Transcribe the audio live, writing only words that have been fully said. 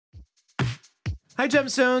Hi,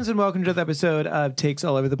 Gemstones, and welcome to the episode of Takes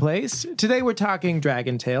All Over the Place. Today we're talking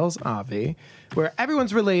Dragon Tales, Avi, where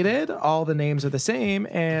everyone's related, all the names are the same,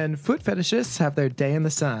 and foot fetishists have their day in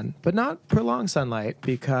the sun, but not prolonged sunlight,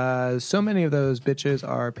 because so many of those bitches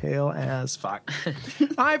are pale as fuck.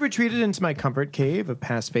 I've retreated into my comfort cave of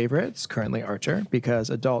past favorites, currently Archer, because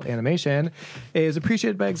adult animation is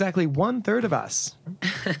appreciated by exactly 1/3 of us.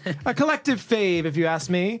 A collective fave, if you ask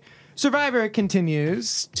me. Survivor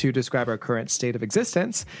continues to describe our current state of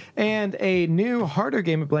existence, and a new, harder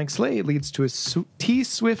game of Blank Slate leads to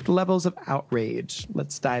T-Swift levels of outrage.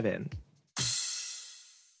 Let's dive in.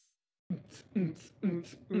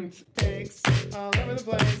 Takes all over the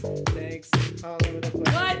place. Takes all over the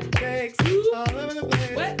place. What? Takes all over the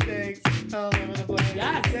place. What? Takes all over the place.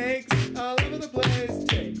 Yes. Takes all over the place.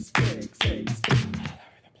 Takes all over the place.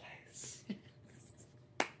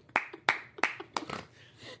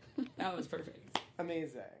 That was perfect.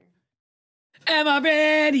 Amazing. Am I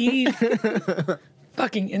ready?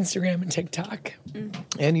 Fucking Instagram and TikTok.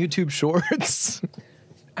 And YouTube Shorts.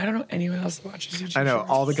 I don't know anyone else that watches YouTube. I know, Shorts.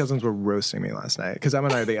 all the cousins were roasting me last night, because Emma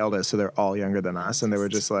and I are the eldest, so they're all younger than us, and they were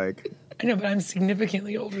just like... I know, but I'm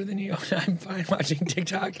significantly older than you. I'm fine watching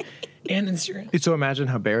TikTok and Instagram. So imagine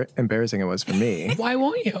how embarrassing it was for me. Why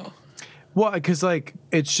won't you? Well, because, like,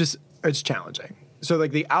 it's challenging. So,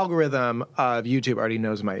 like, the algorithm of YouTube already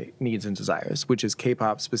knows my needs and desires, which is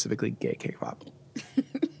K-pop, specifically gay K-pop.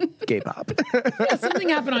 Gay pop. Yeah, something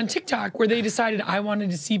happened on TikTok where they decided I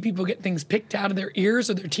wanted to see people get things picked out of their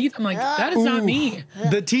ears or their teeth. I'm like, that is not me.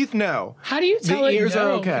 The teeth, no. How do you tell The it ears no?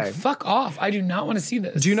 are okay. Like, fuck off. I do not want to see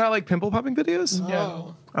this. Do you not like pimple popping videos?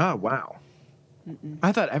 No. Oh, wow.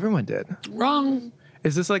 I thought everyone did. Wrong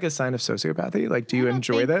Is this like a sign of sociopathy? Like, do you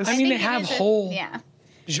enjoy think- this? I mean, they think it have is a- whole Yeah.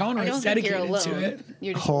 I genres don't think you're dedicated to alone. it.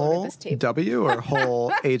 You're just alone at Whole this table. W or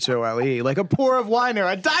whole Hole? Like a pour of winer,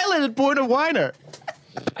 a dilated point of winer.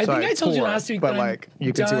 I Sorry, think I told you pour, last week but that like I'm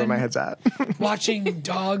you can see where my done head's at. watching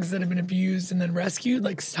dogs that have been abused and then rescued.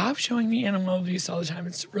 Like, stop showing me animal abuse all the time.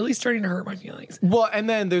 It's really starting to hurt my feelings. Well, and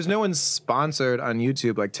then there's no one sponsored on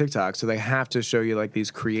YouTube like TikTok, so they have to show you like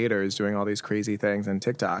these creators doing all these crazy things on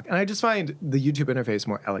TikTok. And I just find the YouTube interface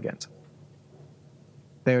more elegant.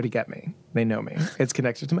 They already get me. They know me. It's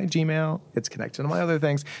connected to my Gmail. It's connected to my other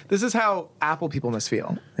things. This is how Apple people must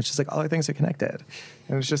feel. It's just like all our things are connected.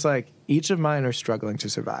 And it's just like each of mine are struggling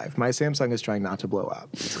to survive. My Samsung is trying not to blow up.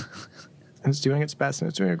 And it's doing its best, and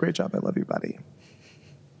it's doing a great job. I love you, buddy.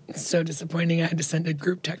 It's so disappointing. I had to send a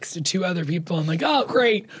group text to 2 other people. I'm like, oh,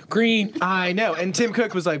 great, green. I know. And Tim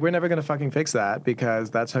Cook was like, we're never going to fucking fix that,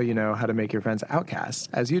 because that's how you know how to make your friends outcasts,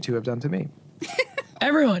 as you two have done to me.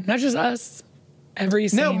 Everyone, not just us. Every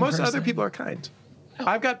No, sane most person. other people are kind.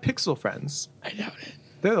 I've got pixel friends. I doubt it.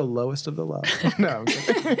 They're the lowest of the low. No, I'm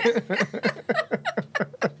kidding.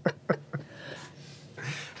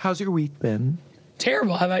 How's your week been?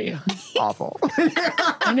 Terrible. How about you? Awful.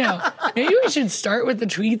 I know. Maybe we should start with the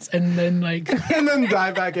tweets and then, like, And then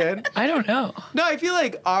dive back in. I don't know. No, I feel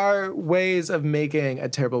like our ways of making a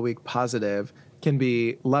terrible week positive can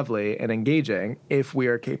be lovely and engaging if we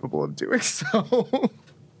are capable of doing so.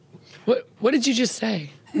 What did you just say?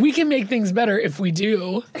 We can make things better if we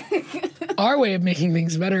do. Our way of making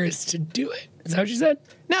things better is to do it. Is that what you said?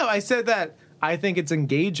 No, I said that I think it's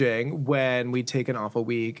engaging when we take an awful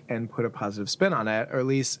week and put a positive spin on it, or at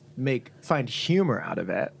least find humor out of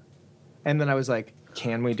it. And then I was like,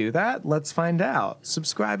 can we do that? Let's find out.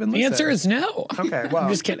 Subscribe and The listen. answer is no. Okay, well. I'm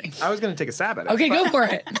just kidding. I was going to take a stab at it. Okay, go for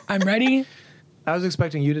it. I'm ready. I was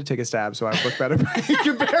expecting you to take a stab so I would look better by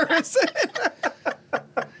comparison.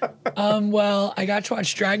 Well, I got to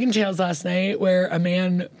watch Dragon Tales last night where a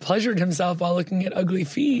man pleasured himself while looking at ugly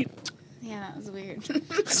feet. Yeah, that was weird.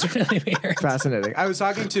 It's really weird. Fascinating. I was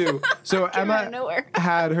talking to, so out of Emma nowhere.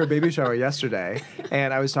 had her baby shower yesterday,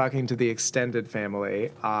 and I was talking to the extended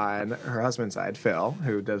family on her husband's side, Phil,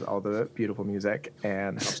 who does all the beautiful music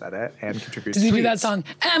and helps edit and contributes Does he do tweets. that song?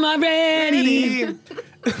 Am I ready?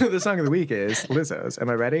 The song of the week is Lizzo's Am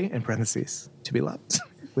I Ready? In parentheses, to be loved,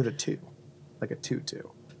 with a 2, like a 2-2.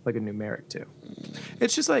 Like a numeric 2.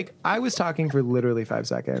 It's just like, I was talking for literally 5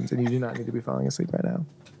 seconds, and you do not need to be falling asleep right now.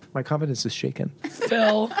 My confidence is shaken.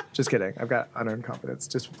 Phil, Just kidding. I've got unearned confidence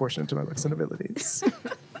disproportionate to my looks and abilities.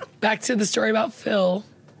 back to the story about Phil.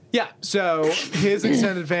 Yeah, so his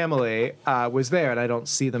extended family was there, and I don't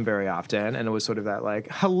see them very often, and it was sort of that like,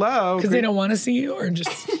 hello. Because they don't want to see you or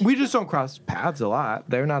just We just don't cross paths a lot.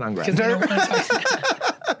 They're not on because they don't Grindr. want to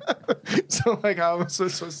talk to you. So like, how am I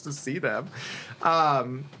supposed to see them?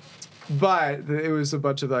 But it was a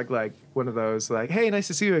bunch of like one of those like, hey, nice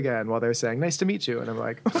to see you again, while they're saying nice to meet you, and I'm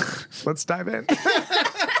like, let's dive in.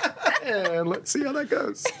 and let's see how that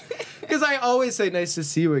goes. Because I always say nice to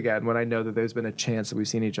see you again when I know that there's been a chance that we've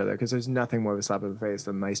seen each other, because there's nothing more of a slap in the face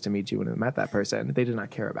than nice to meet you when I met that person. They did not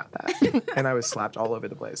care about that. And I was slapped all over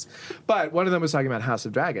the place. But one of them was talking about House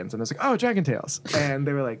of Dragons, and I was like, oh, Dragon Tales. And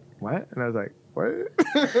they were like, what? And I was like, what?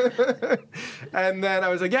 And then I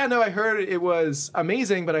was like, yeah, no, I heard it was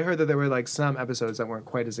amazing, but I heard that there were like some episodes that weren't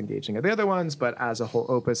quite as engaging as the other ones, but as a whole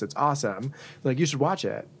opus, it's awesome. Like, you should watch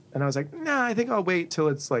it. And I was like, nah, I think I'll wait till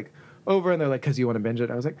it's like over. And they're like, because you want to binge it?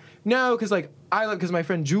 And I was like, no, because like because my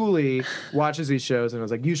friend Julie watches these shows, and I was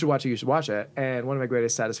like, you should watch it. And one of my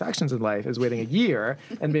greatest satisfactions in life is waiting a year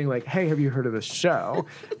and being like, hey, have you heard of this show?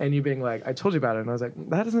 And you being like, I told you about it. And I was like,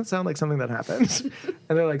 that doesn't sound like something that happens.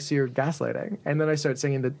 And they're like, so you're gaslighting. And then I start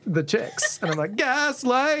singing the Chicks, and I'm like,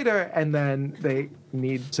 gaslighter. And then they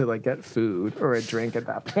need to like get food or a drink at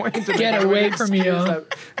that point. And Get away from you. And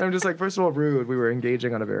I'm just like, first of all, rude. We were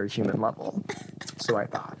engaging on a very human level. So I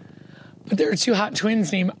thought. But there are two hot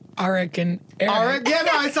twins named Arik and Eric. Arik, yeah,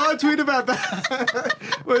 no, I saw a tweet about that.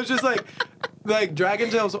 Where it's just like Dragon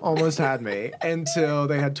Tales almost had me until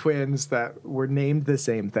they had twins that were named the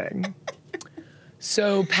same thing.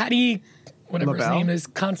 So Patty, whatever his LaBelle? name is,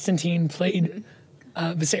 Constantine played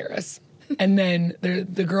Viserys. And then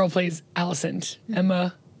the girl plays Alicent.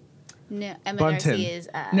 Emma. No, Emma Bunton. Darcy is.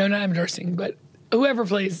 No, not Emma Darcy, but whoever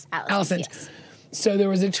plays Alicent. Yes. So there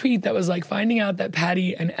was a tweet that was like finding out that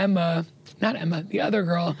Patty and Emma, not Emma, the other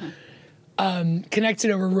girl,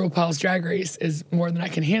 connected over RuPaul's Drag Race is more than I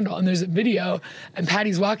can handle. And there's a video, and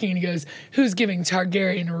Patty's walking, and he goes, "Who's giving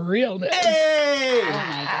Targaryen realness?" Hey! Oh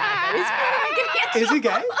my god. Is he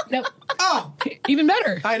gay? No, Oh, even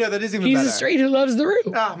better. I know, that is even He's better. a straight who loves the Ru.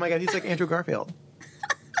 Oh my god, he's like Andrew Garfield.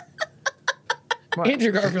 What?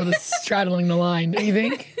 Andrew Garfield is straddling the line, don't you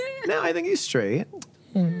think? No, I think he's straight.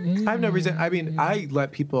 I have no reason. I mean, I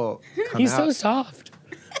let people come He's out. so soft.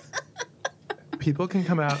 People can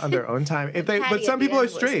come out on their own time. If they, Patty but some at the people are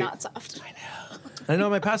end was straight. Not soft. I know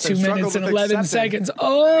in my past. 2 I've struggled minutes and with 11 accepting- seconds.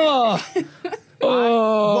 Oh,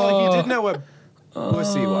 Well, he did know what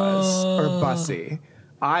bussy was, or bussy.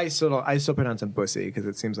 I still pronounce him bussy because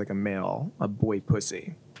it seems like a male, a boy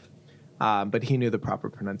pussy. But he knew the proper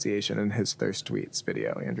pronunciation in his Thirst Tweets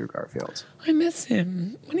video, Andrew Garfield. I miss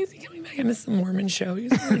him. When is he coming back? I miss the Mormon show.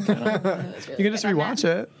 He's really good on that. You can just rewatch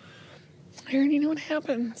it. I already know what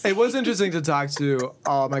happens. It was interesting to talk to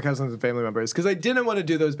all my cousins and family members because I didn't want to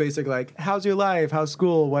do those basic like, how's your life, how's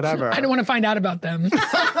school, whatever. I don't want to find out about them.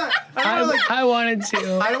 I wanted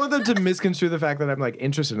to. I don't want them to misconstrue the fact that I'm like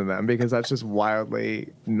interested in them because that's just wildly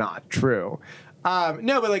not true.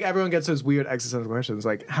 No, but like everyone gets those weird existential questions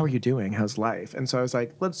like, how are you doing? How's life? And so I was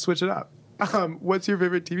like, let's switch it up. What's your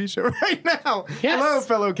favorite TV show right now? Yes. Hello,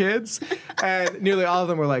 fellow kids. And nearly all of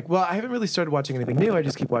them were like, well, I haven't really started watching anything new. I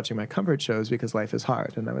just keep watching my comfort shows because life is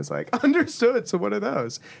hard. And I was like, understood. So what are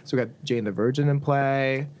those? So we got Jane the Virgin in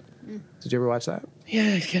play. Did you ever watch that?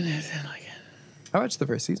 Yeah, goodness, I like it. I watched the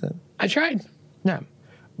first season. I tried. Yeah.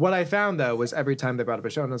 What I found though was every time they brought up a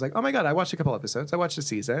show, and I was like, "Oh my god, I watched a couple episodes. I watched a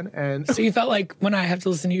season." And So you felt like when I have to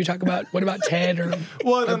listen to you talk about what about Ted or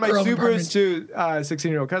well, or then my Girl super Apartment? astute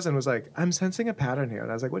 16-year-old cousin was like, "I'm sensing a pattern here," and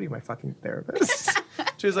I was like, "What are you, my fucking therapist?"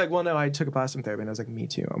 She was like, "Well, no, I took a pause from therapy," and I was like, "Me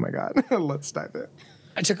too. Oh my god, let's dive in."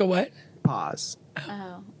 I took a what? Oh, Pause.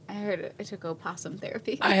 I heard it. I took opossum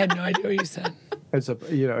therapy. I had no idea what you said. It's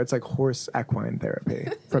it's like horse equine therapy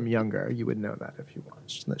from younger. You would know that if you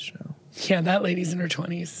watched this show. Yeah, that lady's in her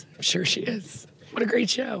 20s. I'm sure she is. What a great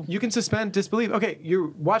show. You can suspend disbelief. Okay, you're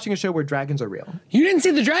watching a show where dragons are real. You didn't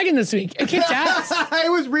see the dragon this week. It kicked ass.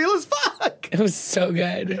 It was real as fuck. It was so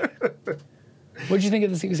good. What'd you think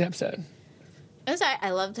of this week's episode? It was, I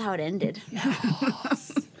loved how it ended.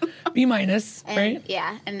 B minus, And, right?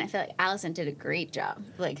 Yeah, and I feel like Allison did a great job.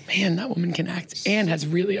 Like, Man, that woman can act and has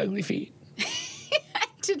really ugly feet. I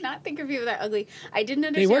did not think of you that ugly. I didn't were.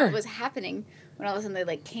 understand what was happening when all of a sudden they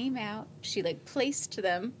like came out. She like placed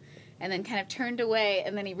them, and then kind of turned away,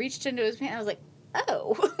 and then he reached into his pants. I was like,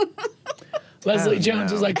 oh. Leslie Oh,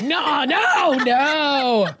 Jones no. was like,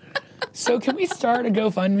 no. So can we start a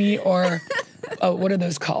GoFundMe or what are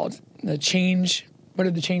those called? What are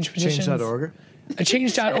the change petitions? Change.org. A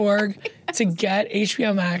change.org to get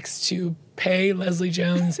HBO Max to pay Leslie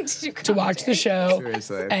Jones to watch the show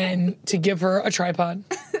Seriously. and to give her a tripod,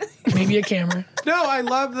 maybe a camera. No, I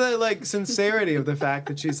love the like sincerity of the fact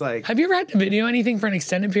that she's like, Have you ever had to video anything for an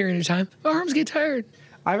extended period of time? My arms get tired.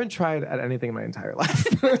 I haven't tried at anything in my entire life.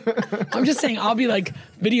 I'm just saying, I'll be like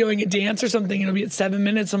videoing a dance or something, and it'll be at 7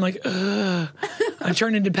 minutes. I'm like, ugh. I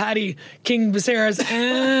turn into Patty King Viserys. Look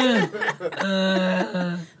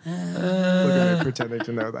at her pretending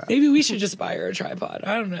to know that. Maybe we should just buy her a tripod.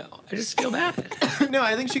 I don't know. I just feel bad. No,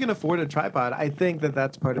 I think she can afford a tripod. I think that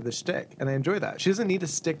that's part of the shtick, and I enjoy that. She doesn't need a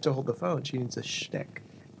stick to hold the phone. She needs a shtick.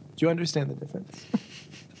 Do you understand the difference?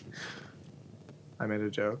 I made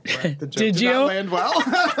a joke. But the joke Did you? not land well.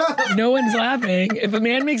 No one's laughing. If a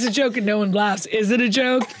man makes a joke and no one laughs, is it a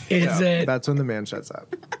joke? Is No, it? That's when the man shuts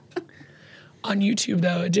up. On YouTube,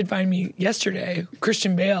 though, it did find me yesterday,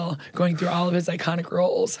 Christian Bale going through all of his iconic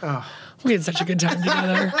roles. Oh. We had such a good time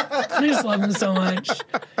together. I just love him so much.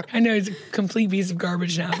 I know he's a complete piece of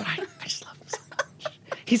garbage now, but I just love him so much.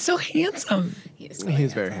 He's so handsome. He's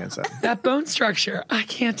very handsome. That bone structure, I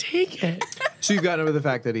can't take it. So you've gotten over the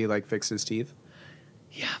fact that he like fixed his teeth?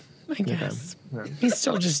 Yeah, I guess. Yeah. He's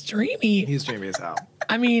still just dreamy. He's dreamy as hell.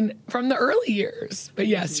 I mean, from the early years. But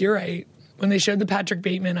yes, you're right. When they showed the Patrick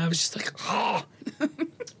Bateman, I was just like, oh. Why?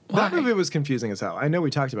 That movie was confusing as hell. I know we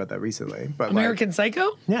talked about that recently, but American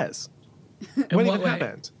Psycho? yes. In What what even way?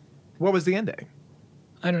 happened? What was the ending?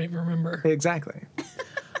 I don't even remember. Exactly.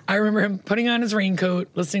 I remember him putting on his raincoat,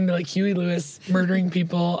 listening to like Huey Lewis murdering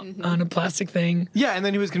people on a plastic thing, Yeah, and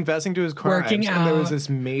then he was confessing to his crimes. Working and there was out, this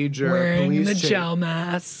major wearing police the chase. gel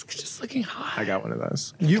mask, just looking hot. I got one of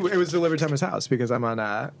those. It was delivered to his house because I'm on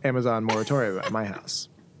Amazon moratorium at my house.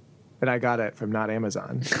 And I got it from not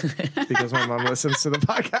Amazon because my mom listens to the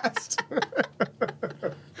podcast.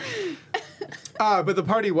 But the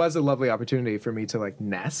party was a lovely opportunity for me to like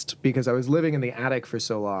nest because I was living in the attic for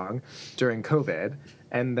so long during COVID.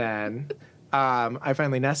 And then I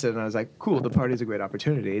finally nested and I was like, cool, the party's a great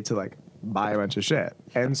opportunity to like buy a bunch of shit.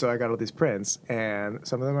 And so I got all these prints and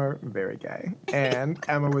some of them are very gay. And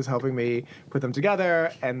Emma was helping me put them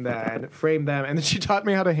together and then frame them. And then she taught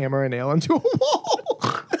me how to hammer a nail into a wall.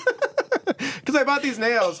 Because I bought these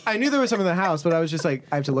nails. I knew there was some in the house, but I was just like,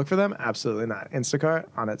 I have to look for them? Absolutely not. Instacart,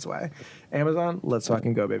 on its way. Amazon, let's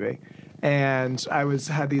fucking go, baby. And I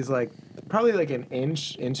had these like, probably like an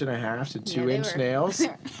inch and a half to 2-inch nails.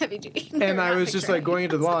 They're heavy duty. And I was just like going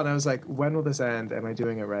into the wall and I was like, when will this end? Am I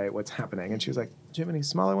doing it right? What's happening? And she was like, do you have any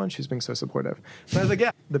smaller ones? She's being so supportive. And I was like,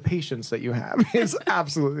 yeah, the patience that you have is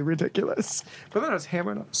absolutely ridiculous. But then I was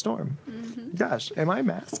hammering up a storm. Mm-hmm. Gosh, am I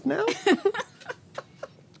masked now?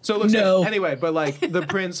 So it looks No. good. Anyway, but like the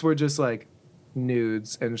prints were just like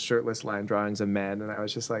nudes and shirtless line drawings of men. And I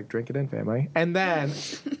was just like, drink it in, family. And then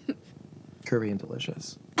Korean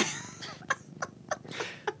delicious.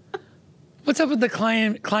 What's up with the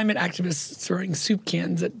climate activists throwing soup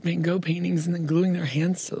cans at Van Gogh paintings and then gluing their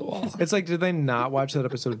hands to the wall? It's like, did they not watch that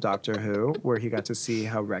episode of Doctor Who where he got to see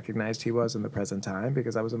how recognized he was in the present time?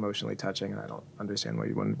 Because that was emotionally touching, and I don't understand why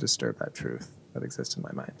you want to disturb that truth that exists in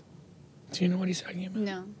my mind. Do you know what he's talking about?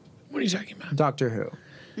 No. What are you talking about? Doctor Who.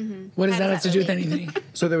 What does How that have does to that do with relate? anything?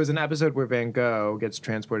 So there was an episode where Van Gogh gets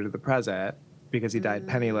transported to the present because he died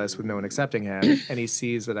penniless with no one accepting him, and he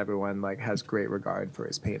sees that everyone like has great regard for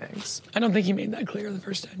his paintings. I don't think he made that clear the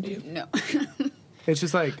first time, do you? No. It's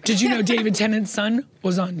just like, Did you know David Tennant's son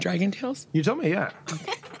was on Dragon Tales? you told me, yeah.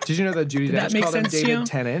 Did you know that Judi Did that Dench make called him sense to David you?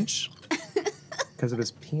 10-inch? Because of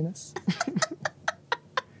his penis?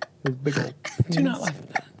 His big old Do not laugh at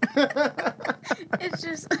that. It's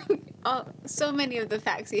just so many of the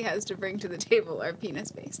facts he has to bring to the table are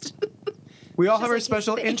penis based. We all Just have our like his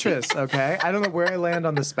special thing. interests, okay? I don't know where I land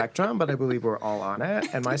on the spectrum, but I believe we're all on it.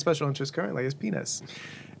 And my special interest currently is penis.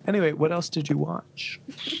 Anyway, what else did you watch?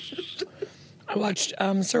 I watched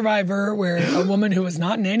Survivor, where a woman who was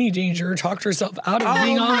not in any danger talked herself out of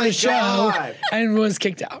being on my the show God. and was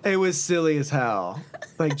kicked out. It was silly as hell.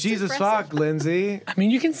 Like, Jesus impressive. fuck, Lindsay. I mean,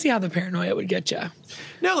 you can see how the paranoia would get you.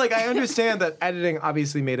 No, like, I understand that editing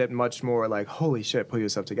obviously made it much more like, holy shit, pull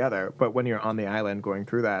yourself together. But when you're on the island going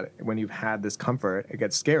through that, when you've had this comfort, it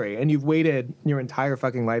gets scary. And you've waited your entire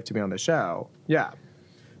fucking life to be on the show. Yeah.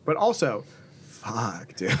 But also,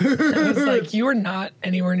 fuck, dude. It's like you were not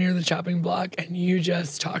anywhere near the chopping block and you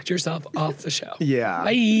just talked yourself off the show. Yeah.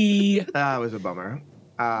 Bye. That was a bummer.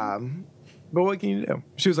 But what can you do?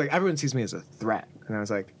 She was like, everyone sees me as a threat. And I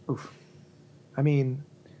was like, oof. I mean,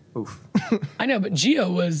 oof. I know, but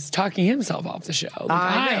Gio was talking himself off the show. Like,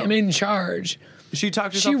 I I know. am in charge. She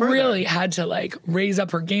talked herself She further. really had to like raise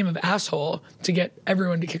up her game of asshole to get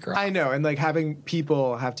everyone to kick her off. I know. And like having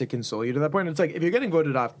people have to console you to that point. It's like, if you're getting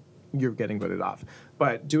voted off, you're getting voted off.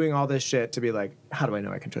 But doing all this shit to be like, how do I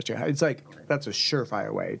know I can trust you? It's like, that's a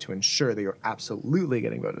surefire way to ensure that you're absolutely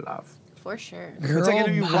getting voted off. For sure. It's like,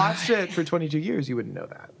 if you Girl, watched bye. it for 22 years, you wouldn't know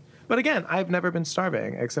that. But again, I've never been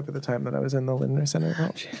starving except for the time that I was in the Lindner Center. Oh,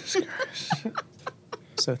 Jesus Christ.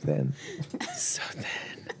 so thin. So thin.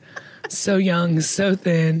 So young, so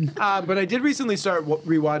thin. But I did recently start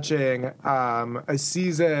rewatching a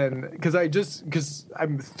season because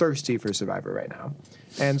I'm thirsty for Survivor right now,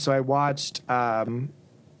 and so I watched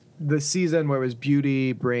the season where it was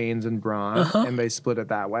Beauty, Brains, and Brawn, and they split it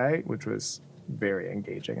that way, which was very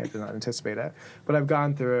engaging. I did not anticipate it, but I've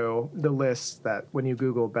gone through the list that when you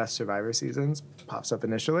Google best Survivor seasons pops up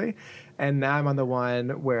initially, and now I'm on the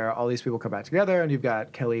one where all these people come back together, and you've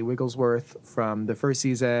got Kelly Wigglesworth from the first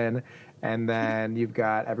season, and then you've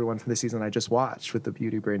got everyone from the season I just watched with the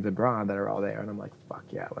Beauty, Brains, and Brawn that are all there, and I'm like, fuck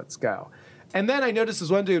yeah, let's go. And then I noticed this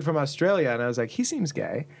one dude from Australia, and I was like, he seems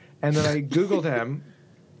gay, and then I Googled him,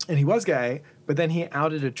 and he was gay, but then he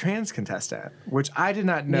outed a trans contestant, which I did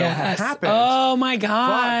not know had happened. Oh my Fuck.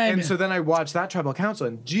 God. And so then I watched that tribal council,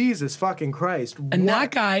 and Jesus fucking Christ. And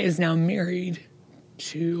that guy is now married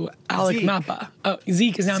to Alec Zeke. Mappa. Oh,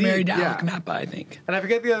 Zeke is now Zeke, married to yeah. Alec Mappa, I think. And I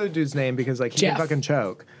forget the other dude's name because like he Jeff. can fucking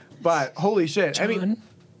choke. But holy shit. I mean, John,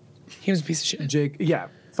 he was a piece of shit. Jake, yeah,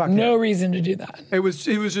 fuck No him. reason to do that. It was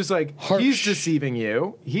just like, Harsh. he's deceiving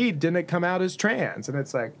you. He didn't come out as trans. And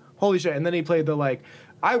it's like, holy shit. And then he played the like,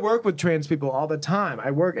 I work with trans people all the time.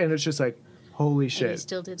 And it's just like, holy shit.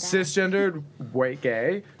 still did that. Cisgendered, white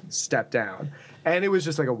gay, step down. And it was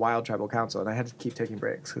just like a wild tribal council. And I had to keep taking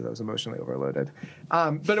breaks because I was emotionally overloaded.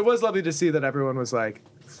 But it was lovely to see that everyone was like,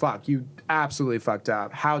 fuck, you absolutely fucked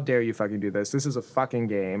up. How dare you fucking do this? This is a fucking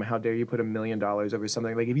game. How dare you put $1 million over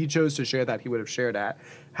something? Like, if he chose to share that, he would have shared that.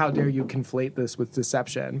 How dare you conflate this with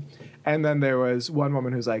deception? And then there was one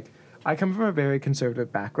woman who's like, I come from a very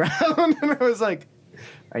conservative background. And I was like,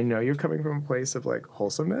 I know you're coming from a place of like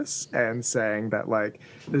wholesomeness and saying that like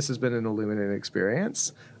this has been an illuminating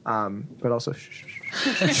experience, but also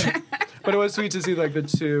but it was sweet to see like the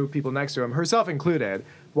two people next to him, herself included,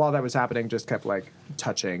 while that was happening, just kept like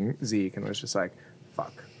touching Zeke and was just like,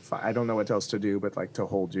 fuck, I don't know what else to do but like to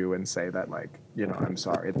hold you and say that like, you know, I'm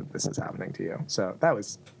sorry that this is happening to you. So that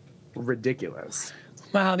was ridiculous.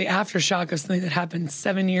 Wow, the aftershock of something that happened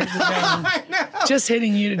 7 years ago. Just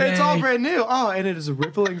hitting you today. It's all brand new. Oh, and it is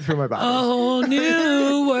rippling through my body. A whole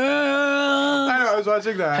new world. I know, I was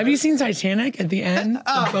watching that. Have you seen Titanic at the end?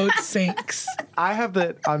 The boat sinks. I have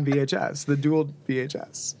that on VHS, the dual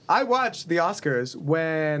VHS. I watched the Oscars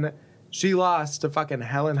when she lost to fucking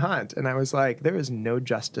Helen Hunt, and I was like, there is no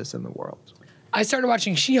justice in the world. I started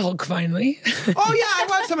watching She-Hulk finally. Oh, yeah, I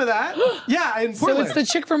watched some of that. Yeah, in So Portland. it's the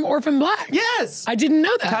chick from Orphan Black. Yes. I didn't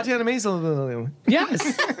know that. Tatiana Maslany.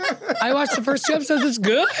 Yes. I watched the first 2 episodes. It's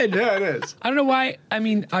good. Yeah, it is. I don't know why. I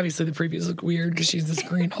mean, obviously the previews look weird because she's this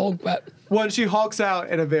green Hulk, but When she hulks out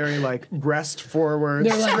in a very, like, breast forward,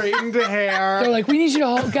 They're like- straightened hair. they're like, we need you to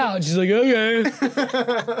Hulk out. She's like, okay.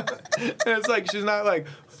 And it's like, she's not, like,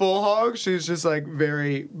 full Hulk. She's just, like,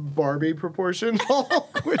 very Barbie proportioned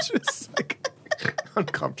Hulk, which is, like,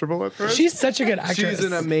 uncomfortable at first. She's such a good actress. She's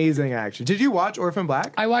an amazing actress. Did you watch Orphan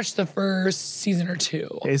Black? I watched the first season or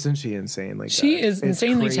 2. Isn't she insanely good? She is It's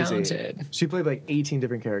insanely crazy. talented. She played like 18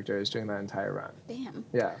 different characters during that entire run. Damn.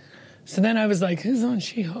 Yeah. So then I was like, who's on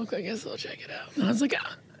She-Hulk? I guess I'll check it out. And I was like,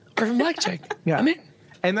 Orphan Black chick. Yeah. I'm in.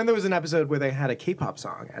 And then there was an episode where they had a K-pop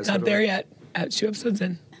song. As Not sort of there like- yet. At 2 episodes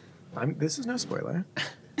in. This is no spoiler.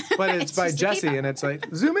 But it's, It's by just a Jesse, K-pop and it's like,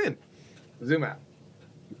 zoom in, zoom out.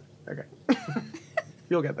 Okay.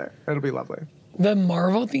 You'll get there. It'll be lovely. The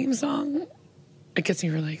Marvel theme song, it gets me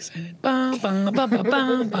really excited. Bum, bum, bum, bum,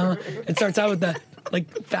 bum, bum. It starts out with the like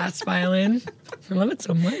fast violin. I love it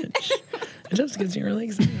so much. It just gets me really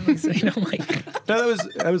excited. I'm like, No,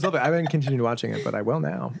 that was lovely. I haven't continued watching it, but I will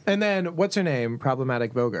now. And then, what's her name?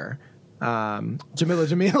 Problematic Voger. Jamila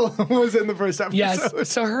Jamil was in the first episode. yes.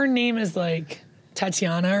 So her name is like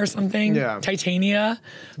Tatiana or something. Yeah. Titania.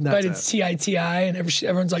 But That's it's it. Titi, and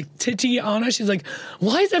everyone's like, Titiana. She's like,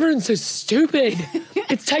 why is everyone so stupid?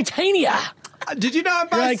 It's Titania. Did you know I'm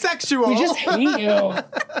You're like, bisexual? we just hate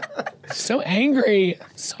you. So angry.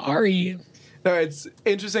 Sorry. No, it's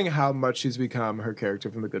interesting how much she's become her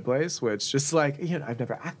character from The Good Place, which just like, you know, I've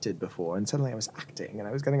never acted before, and suddenly I was acting, and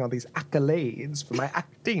I was getting all these accolades for my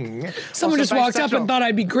acting. Someone Also just walked up bisexual. and thought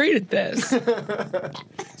I'd be great at this.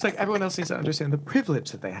 It's like everyone else needs to understand the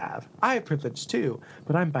privilege that they have. I have privilege too,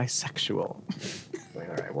 but I'm bisexual. Like,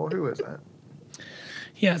 all right, well, who is that?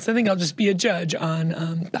 Yes, I think I'll just be a judge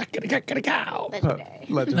on Back at a Cow. Legendary.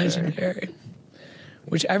 Legendary. Legendary.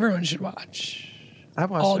 Which everyone should watch I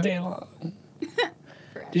watched all it. day long.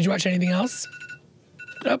 Did you watch anything else?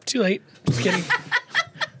 Nope, too late. Just kidding.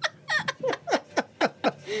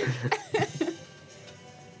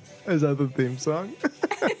 Is that the theme song?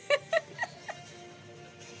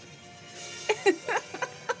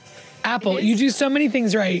 Apple, you do so many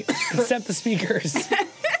things right, except the speakers.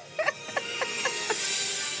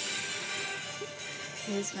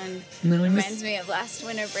 This one No, I miss- reminds me of last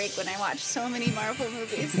winter break when I watched so many Marvel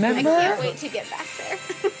movies. Remember? I can't wait to get back there.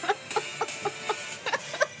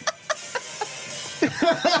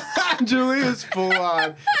 Julie is full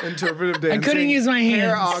on interpretive dancing. I couldn't use my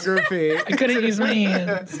hands. Choreography. I couldn't use my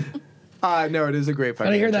hands. No, it is a great fucking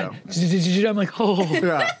But I hear show. that. I'm like, oh.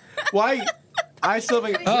 Yeah. Why? I still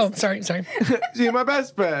think. Oh, sorry. See, my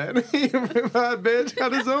best friend. My bitch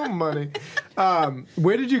got his own money.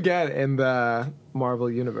 Where did you get in the Marvel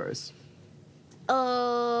universe?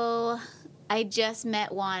 Oh, I just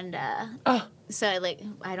met Wanda. Oh, So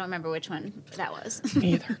I don't remember which one that was.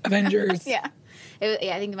 me either. Avengers. Yeah. I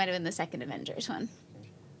think it might have been the second Avengers one.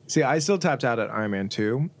 See, I still tapped out at Iron Man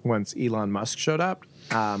 2 once Elon Musk showed up.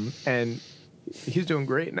 And he's doing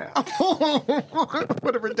great now.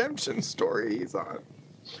 What a redemption story he's on.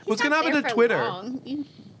 What's going to happen to Twitter? You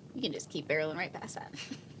can just keep barreling right past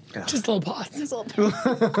that. Just a little pause. Just a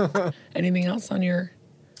little Anything else on your...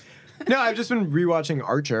 No, I've just been rewatching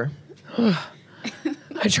Archer.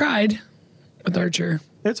 I tried with Archer.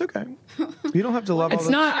 It's okay. You don't have to love all It's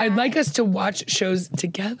the... not. I'd like us to watch shows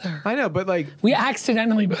together. I know, but like... We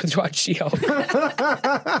accidentally both watched She-Hulk.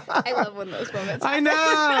 I love when those moments I happen.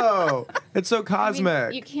 know! It's so I mean,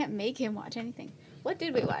 cosmic. you can't make him watch anything. What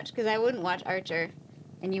did we watch? Because I wouldn't watch Archer,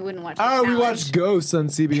 and you wouldn't watch The Oh, we Challenge. watched Ghosts on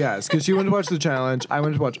CBS because she wanted to watch The Challenge. I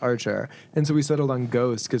wanted to watch Archer, and so we settled on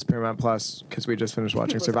Ghosts because Paramount Plus, because we just finished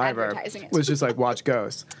watching Was Survivor, advertising it. was just like watch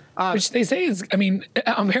Ghosts. Which they say is, I mean,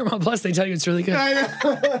 on Paramount Plus, they tell you it's really good. I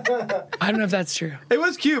know. I don't know if that's true. It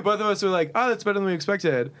was cute. Both of us were like, "Oh, that's better than we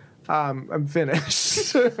expected." I'm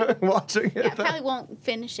finished watching it. Yeah, I probably won't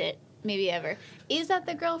finish it. Maybe ever. Is that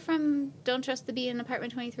the girl from Don't Trust the Bee in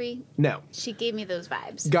Apartment 23? No, She gave me those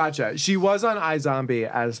vibes. gotcha. She was on iZombie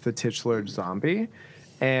as the titular zombie,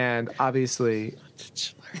 and obviously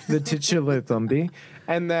the titular zombie.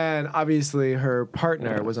 And then obviously her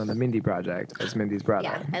partner was on the Mindy Project as Mindy's brother.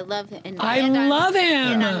 Yeah, I love him. And I and on- love him.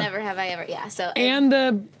 And on Never Have I Ever. Yeah, so And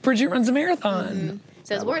the Bridget Runs a Marathon.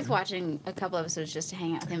 so it's worth watching a couple episodes just to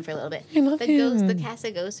hang out with him for a little bit. I love the him. the cast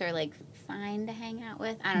of ghosts are like fine to hang out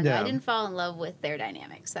with. I don't know. Yeah. I didn't fall in love with their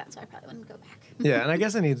dynamics. That's why I probably wouldn't go back. Yeah, and I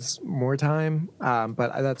guess I need more time, but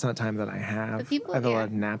that's not time that I have. But people- I have a yeah. lot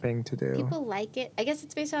of napping to do. People like it. I guess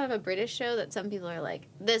it's based off of a British show that some people are like,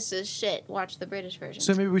 this is shit. Watch the British version.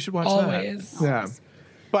 So maybe we should watch Always. that. Yeah. Always.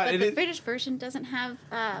 But But it the is British version doesn't have,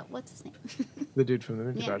 what's his name? the dude from the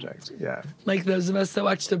Mindy Yeah. Project. Yeah. Like those of us that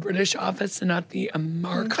watch the British Office and not the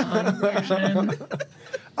American version.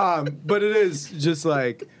 But it is just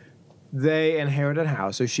like they inherit a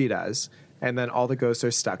house, or she does, and then all the ghosts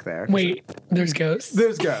are stuck there. Wait, there's ghosts?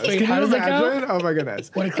 There's ghosts. Wait, Can how you does it go? imagine? Oh my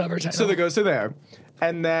goodness. What a clever title. So the ghosts are there,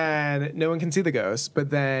 and then no one can see the ghosts, but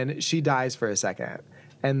then she dies for a second,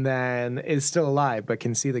 and then is still alive but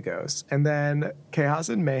can see the ghosts, and then chaos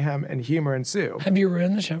and mayhem and humor ensue. Have you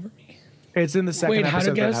ruined the show for me? It's in the second Wait, how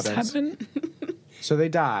do episode that ghosts happens. happen? So they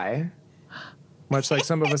die, much like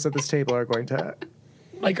some of us at this table are going to.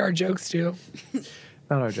 Like our jokes do.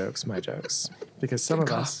 Not our jokes, my jokes, because some of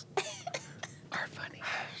call. us Are funny.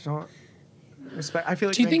 don't respect. I feel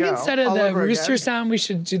like Do you they think go instead of all the over rooster again. sound, we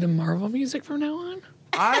should do the Marvel music from now on?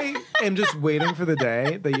 I am just waiting for the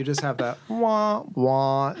day that you just have that wah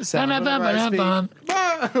wah sound. whenever I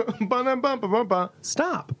speak. Ba-dum-bum-ba-bum-bum.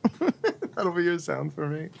 Stop. That'll be your sound for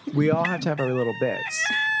me. We all have to have our little bits.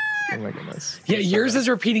 Oh my goodness. Yeah, yours is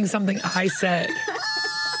repeating something I said.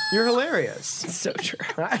 You're hilarious. So true.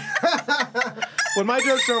 When my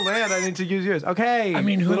jokes don't land, I need to use yours. Okay. I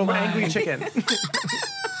mean, who little am I? angry chicken.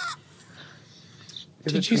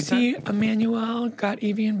 Is it Did you tea see time? Emmanuel got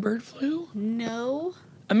avian bird flu? No.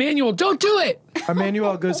 Emmanuel, don't do it!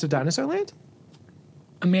 Emmanuel goes to Dinosaur Land?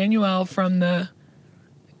 Emmanuel from the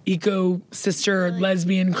eco sister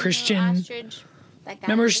lesbian Christian. Ostrich. That guy.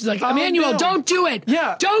 Remember, she's like, Oh, Emmanuel, no. don't do it!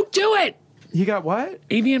 Yeah. Don't do it! He got what?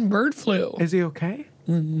 Avian bird flu. Is he okay?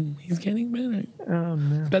 He's getting better. Oh,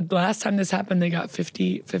 no. But the last time this happened, they got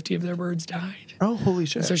 50 of their birds died. Oh, holy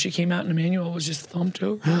shit. So she came out and Emmanuel was just thumped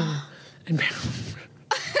over. And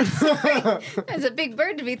That's a big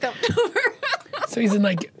bird to be thumped over. so he's in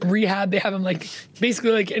like rehab. They have him like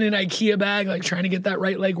basically like in an IKEA bag, like trying to get that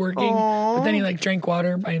right leg working. But then he like drank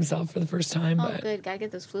water by himself for the first time. Oh, But good. Gotta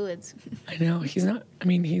get those fluids. I know he's not. I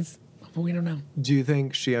mean, we don't know. Do you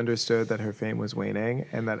think she understood that her fame was waning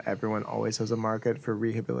and that everyone always has a market for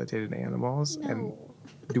rehabilitated animals? And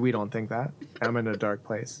we don't think that? I'm in a dark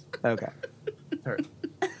place. Okay. All right.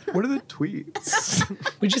 What are the tweets?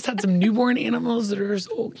 We just had some newborn animals that are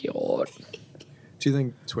so cute. Do you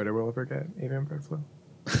think Twitter will ever get avian bird flu?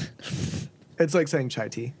 It's like saying chai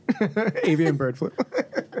tea. Avian bird flu.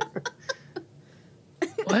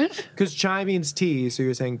 What? Because chai means tea, so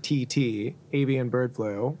you're saying TT, avian bird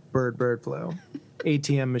flu, bird flu,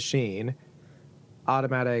 ATM machine,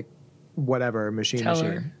 automatic whatever, machine.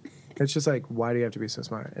 Teller. It's just like, why do you have to be so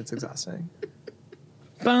smart? It's exhausting.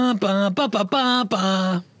 Bum, bum, bum, bum, bum,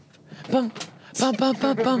 bum. Bum, bum, bum,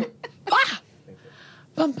 bum, bum. Ah!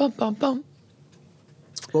 Bum, bum, bum, bum.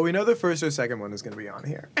 Well, we know the first or second one is going to be on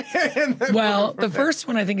here. Well, the first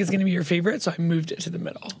one I think is going to be your favorite, so I moved it to the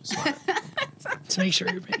middle. To make sure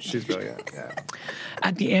you're paying. She's brilliant. Yeah.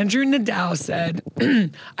 At the Andrew Nadal said,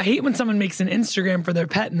 I hate when someone makes an Instagram for their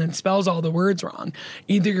pet and then spells all the words wrong.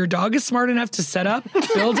 Either your dog is smart enough to set up,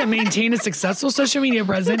 build, and maintain a successful social media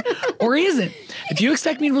presence, or he isn't. If you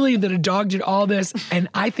expect me to believe that a dog did all this, and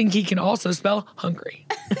I think he can also spell hungry.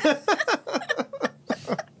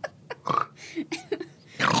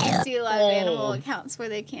 You see a lot of animal accounts where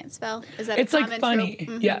they can't spell. Is that It's a like common funny. trope?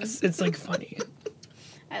 Mhm. Yes, it's like funny.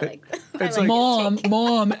 I like that. It's I like- Mom, it, Jake.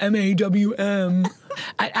 Mom, M-A-W-M.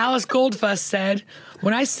 At Alice Goldfuss said,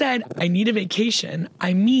 when I said I need a vacation,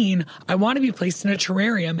 I mean I want to be placed in a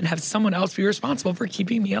terrarium and have someone else be responsible for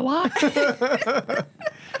keeping me alive.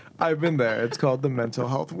 I've been there. It's called the mental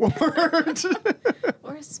health ward.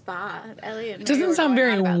 Or a spa. Elliot and It Ray doesn't were sound going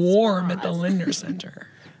very on about warm at the spas. Lindner Center.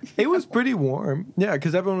 It was pretty warm. Yeah,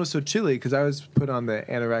 because everyone was so chilly. Because I was put on the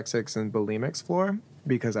anorexics and bulimics floor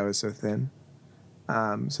because I was so thin.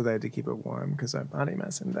 So they had to keep it warm because our body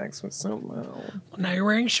mass index was so low. Now you're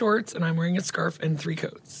wearing shorts and I'm wearing a scarf and 3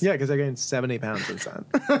 coats. Yeah, because I gained 70 pounds since then.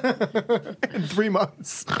 In 3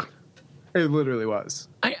 months. It literally was.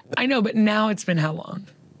 I know, but now it's been how long?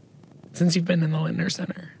 Since you've been in the Lindner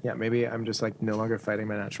Center? Yeah, maybe I'm just like no longer fighting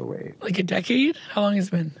my natural weight. Like a decade? How long has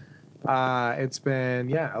it been? It's been,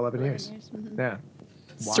 11 years. Yeah.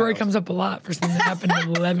 Story Wild. comes up a lot for something that happened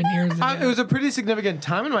 11 years ago. It was a pretty significant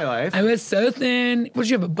time in my life. I was so thin. What, did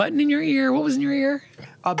you have a button in your ear? What was in your ear?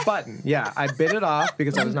 A button. Yeah, I bit it off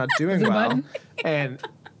because I was not doing Was it a well. button? And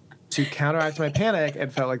to counteract my panic,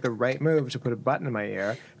 it felt like the right move to put a button in my ear.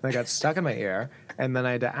 And I got stuck in my ear. And then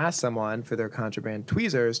I had to ask someone for their contraband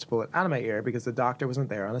tweezers to pull it out of my ear because the doctor wasn't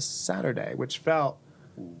there on a Saturday, which felt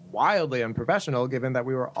wildly unprofessional given that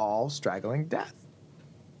we were all straggling death.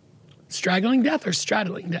 Straggling death or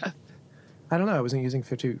straddling death? I don't know. I wasn't using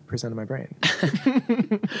 50% of my brain.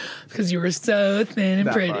 Because you were so thin and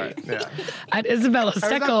That pretty. part, yeah. At Isabella I was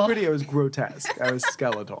not Steckel, pretty. I was grotesque. I was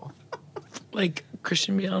skeletal. like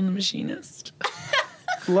Christian Bale and the Machinist.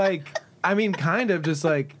 Like, I mean, kind of just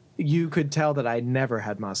like you could tell that I never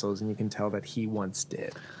had muscles, and you can tell that he once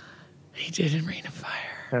did. He did in Reign of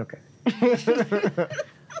Fire. Okay.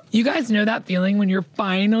 You guys know that feeling when you're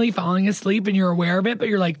finally falling asleep and you're aware of it, but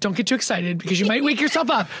you're like, don't get too excited because you might wake yourself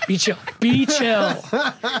up. Be chill. Be chill.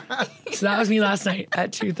 So that was me last night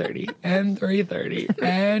at 2:30 and 3:30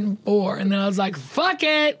 and 4. And then I was like, fuck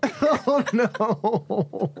it. Oh,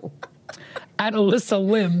 no. At Alyssa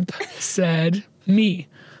Limp said, me.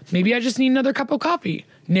 Maybe I just need another cup of coffee.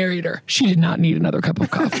 Narrator, she did not need another cup of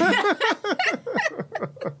coffee.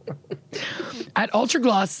 At Ultra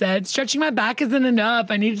Gloss said, stretching my back isn't enough.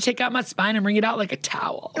 I need to take out my spine and wring it out like a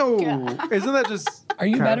towel. Oh, isn't that just Are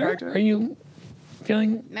you better? chiropractor? Are you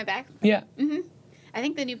feeling? My back. Yeah. I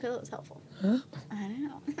think the new pillow is helpful. I don't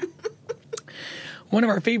know. One of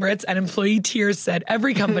our favorites at Employee Tears said,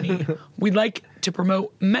 every company, we'd like to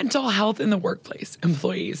promote mental health in the workplace.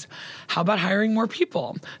 Employees, how about hiring more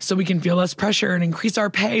people so we can feel less pressure and increase our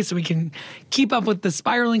pay so we can keep up with the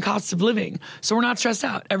spiraling costs of living so we're not stressed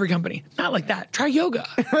out? Every company. Not like that. Try yoga.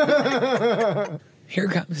 Here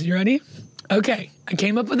it comes. You ready? Okay, I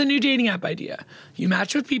came up with a new dating app idea. You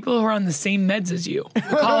match with people who are on the same meds as you.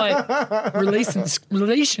 We'll call it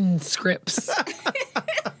relation scripts.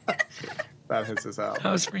 That hits us out.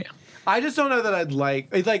 That was for you. I just don't know that I'd like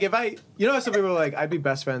if I, how some people are like, I'd be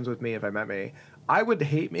best friends with me if I met me. I would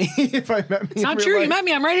hate me if I met me. It's not true. You met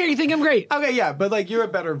me. I'm right here. You think I'm great. Okay, yeah, but like you're a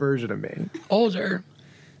better version of me Older.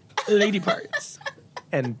 Lady parts.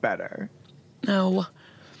 and better. No.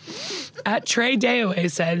 At Trey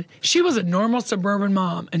Dayoe said, she was a normal suburban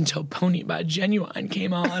mom until Pony by Genuine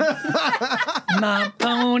came on. My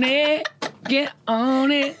pony, get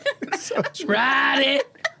on it, ride it.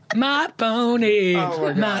 My pony, Oh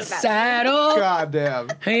my my God. saddle, God damn.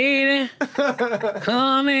 ain't it?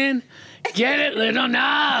 Come in, get it, little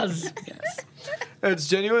Nas. Yes. It's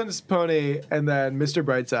Genuine's Pony and then Mr.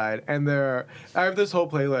 Brightside. And I have this whole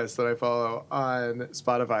playlist that I follow on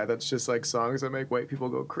Spotify that's just like songs that make white people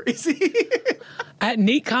go crazy. At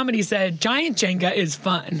Nate Comedy said, Giant Jenga is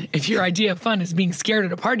fun. If your idea of fun is being scared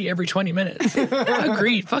at a party every 20 minutes.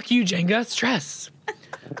 Agreed. Fuck you, Jenga. Stress.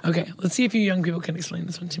 Okay, let's see if you young people can explain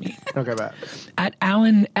this one to me. Okay, bad. At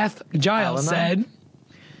Alan F. Giles Alan?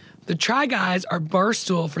 said, the Try Guys are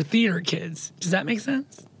barstool for theater kids. Does that make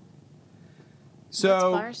sense?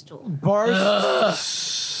 So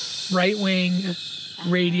Barstool? Right wing,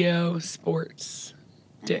 radio, sports,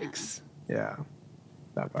 dicks. Yeah,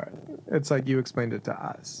 that part. It's like you explained it to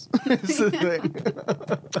us. It's the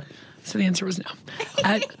thing. So the answer was no.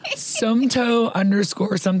 At Somto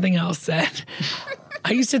 _ something else said,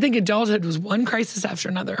 I used to think adulthood was one crisis after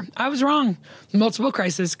another. I was wrong. Multiple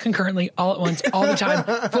crises concurrently, all at once, all the time,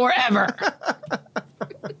 forever.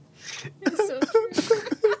 It's so true.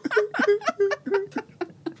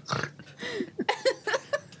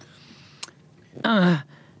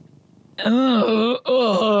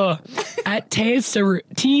 At Taeseru,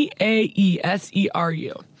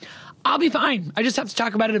 Taeseru. I'll be fine. I just have to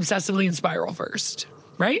talk about it obsessively and spiral first.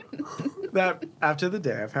 Right? That after the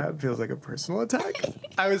day I've had feels like a personal attack.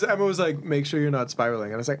 Emma was like, make sure you're not spiraling.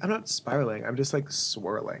 And I was like, I'm not spiraling. I'm just like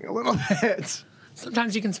swirling a little bit.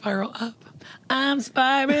 Sometimes you can spiral up. I'm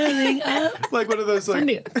spiraling up. Like one of those Fun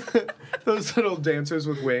like those little dancers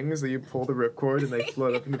with wings that you pull the ripcord and they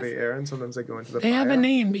float up into the air and sometimes they go into the They fire. have a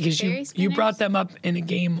name because Fairy you spinners? brought them up in a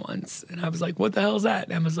game once. And I was like, what the hell is that?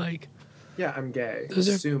 And Emma's like, Yeah, I'm gay. Those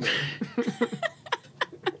are- Sue me.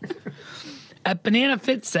 At Banana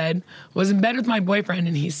Fit said, was in bed with my boyfriend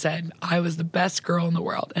and he said I was the best girl in the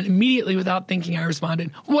world. And immediately without thinking I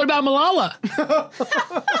responded, what about Malala?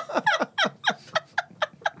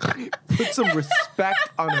 Put some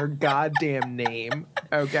respect on her goddamn name,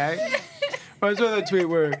 okay? I saw that tweet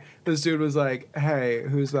where this dude was like, hey,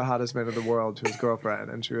 who's the hottest man in the world to his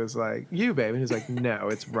girlfriend? And she was like, you, babe. And he was like, no,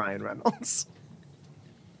 it's Ryan Reynolds.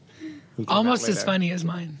 He came out Almost as later. funny as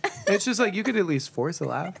mine. It's just like, you could at least force a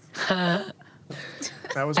laugh.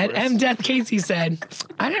 That was At worse. M. Death Casey said,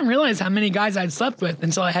 I didn't realize how many guys I'd slept with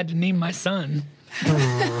until I had to name my son.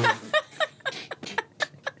 I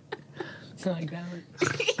like that one.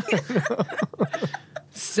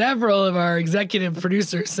 Several of our executive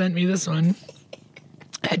producers sent me this one.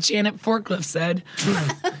 At Janet Forklift said,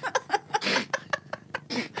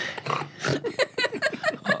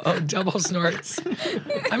 oh, double snorts.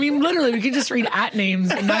 I mean, literally, we could just read at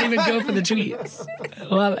names and not even go for the tweets. I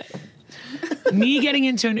love it. Me getting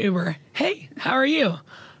into an Uber. Hey, how are you?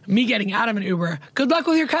 Me getting out of an Uber. Good luck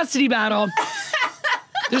with your custody battle.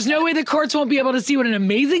 There's no way the courts won't be able to see what an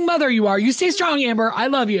amazing mother you are. You stay strong, Amber. I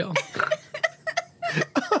love you.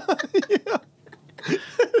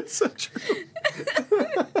 It's so true.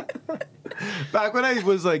 Back when I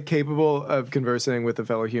was like capable of conversing with a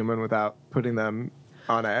fellow human without putting them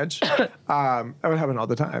on edge, that would happen all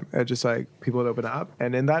the time. It just like people would open up,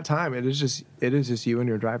 and in that time, it is just you and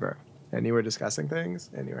your driver, and you were discussing things,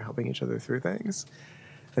 and you were helping each other through things,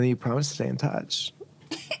 and then you promise to stay in touch.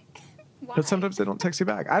 But sometimes they don't text you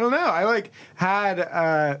back. I don't know. I like had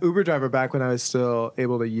a Uber driver back when I was still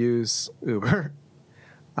able to use Uber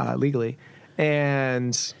legally,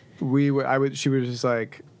 and she would just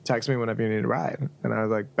like text me whenever you need a ride, and I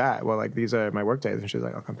was like, "Bet, well, like these are my work days," and she's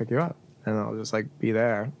like, "I'll come pick you up, and I'll just like be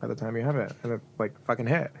there by the time you have it," and it like fucking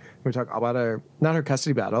hit. We talk about not her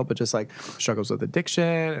custody battle, but just like struggles with addiction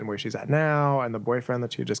and where she's at now, and the boyfriend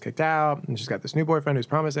that she just kicked out, and she's got this new boyfriend who's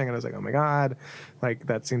promising, and I was like, oh my god, like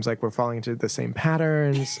that seems like we're falling into the same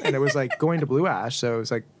patterns, and it was like going to Blue Ash, so it was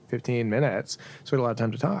like 15 minutes, so we had a lot of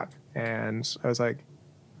time to talk, and I was like,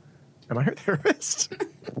 am I her therapist?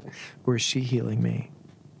 Or is she healing me?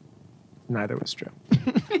 Neither was true.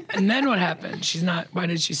 And then what happened? Why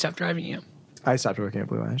did she stop driving you? I stopped working at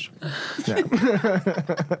Blue Ash. No.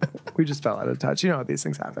 We just fell out of touch. You know how these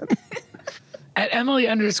things happen. At Emily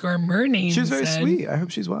 _Murnane She was very said, sweet. I hope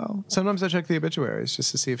she's well. Sometimes I check the obituaries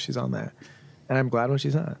just to see if she's on there. And I'm glad when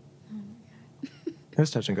she's not. It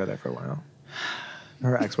was touch and go there for a while.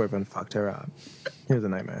 Her ex-boyfriend fucked her up. It was a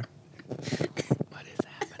nightmare. What is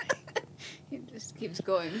happening? It just keeps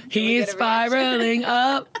going. He's spiraling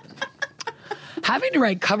up. Having to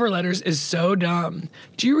write cover letters is so dumb.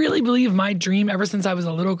 Do you really believe my dream ever since I was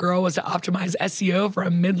a little girl was to optimize SEO for a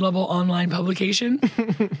mid-level online publication?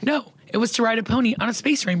 No, it was to ride a pony on a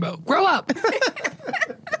space rainbow. Grow up.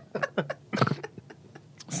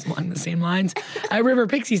 Along the same lines, River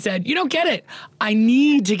Pixie said, you don't get it. I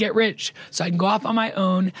need to get rich so I can go off on my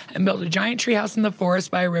own and build a giant treehouse in the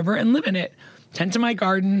forest by a river and live in it. Tend to my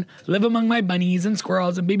garden, live among my bunnies and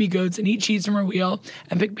squirrels and baby goats and eat cheese from a wheel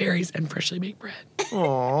and pick berries and freshly baked bread.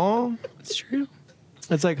 Aww. It's true.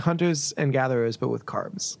 It's like hunters and gatherers, but with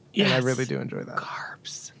carbs. And I Yes. really do enjoy that.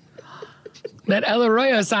 Carbs. That El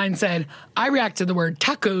Arroyo sign said, I react to the word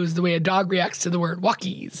tacos the way a dog reacts to the word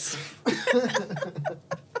walkies.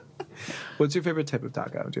 What's your favorite type of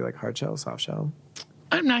taco? Do you like hard shell, soft shell?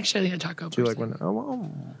 I'm actually a taco Do you person. like one? Oh.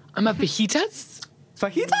 I'm a fajitas,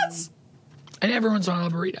 Fajitas? and every once in a while a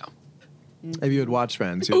burrito. If you had watched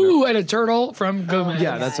Friends, you'd know. Ooh, and a turtle from Gomez.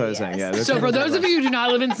 Yeah, that's what I was saying. Yeah. So for those of you who do not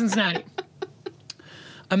live in Cincinnati,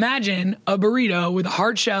 imagine a burrito with a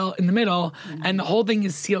hard shell in the middle, and the whole thing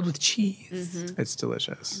is sealed with cheese. It's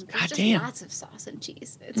delicious. God Just damn. lots of sauce and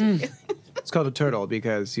cheese. It's really It's called a turtle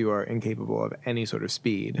because you are incapable of any sort of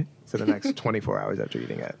speed for the next 24 hours after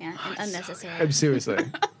eating it. and unnecessary. Seriously.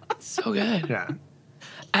 So good. Yeah.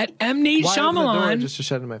 At M. Night Why open the door Shyamalan, just to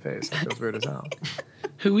shut in my face? That feels weird as hell.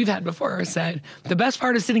 who we've had before, said, the best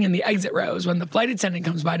part of sitting in the exit row is when the flight attendant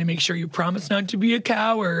comes by to make sure you promise not to be a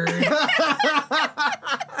coward.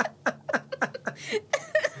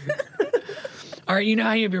 All right, you know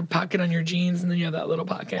how you have your pocket on your jeans and then you have that little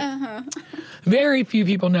pocket? Uh-huh. Very few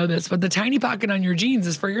people know this, but the tiny pocket on your jeans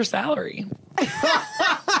is for your salary.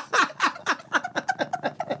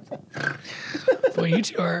 Boy, you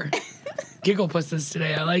two are giggle pusses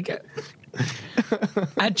today. I like it.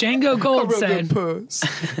 At Django Gold said, Puss.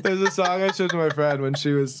 There's a song I showed to my friend when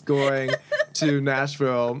she was going to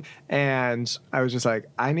Nashville, and I was just like,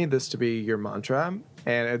 I need this to be your mantra.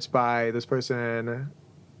 And it's by this person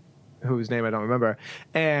whose name I don't remember,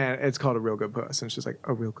 and it's called A Real Good Puss. And she's like,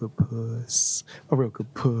 a real good puss, a real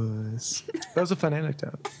good puss. That was a fun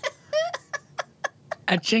anecdote.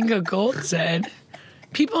 at Django Gold said,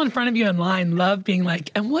 people in front of you in line love being like,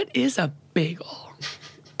 and what is a bagel?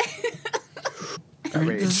 All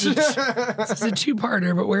right, this is a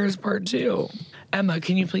two-parter, but where's part two? Emma,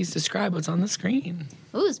 can you please describe what's on the screen?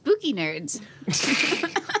 Ooh, spooky nerds.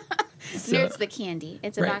 Nerds the candy.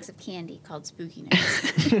 It's a Right. box of candy called Spooky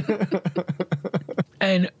Nerds.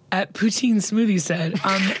 And at Poutine Smoothie said,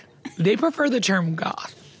 they prefer the term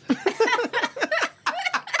goth.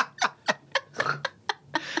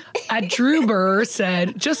 At Drew Burr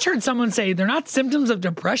said, just heard someone say they're not symptoms of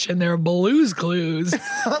depression, they're blues clues.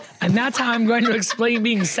 And that's how I'm going to explain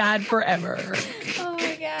being sad forever. Oh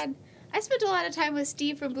my god. I spent a lot of time with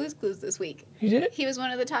Steve from Blue's Clues this week. You did? He was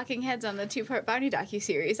one of the talking heads on the 2-part Barney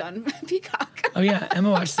docuseries on Peacock. Oh yeah, Emma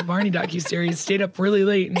watched the Barney docuseries, stayed up really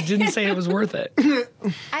late, and didn't say it was worth it.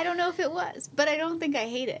 I don't know if it was, but I don't think I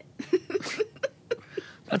hate it.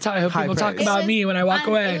 That's how I hope High people talk praise. about It was me when I walk fun.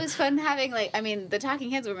 away. It was fun having, like, I mean, the talking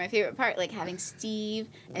heads were my favorite part, like having Steve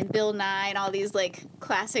and Bill Nye and all these, like,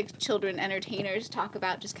 classic children entertainers talk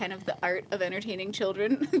about just kind of the art of entertaining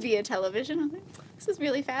children via television. I was like, this is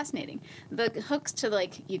really fascinating. The hooks to,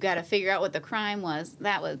 like, you got to figure out what the crime was,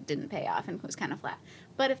 didn't pay off and was kind of flat.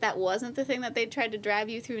 But if that wasn't the thing that they tried to drive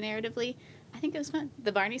you through narratively, I think it was fun.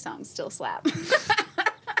 The Barney songs still slap.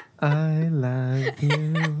 I love you,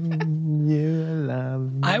 you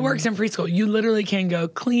love me. I worked in preschool. You literally can go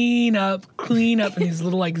clean up, and these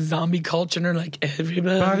little like zombie culture and they're like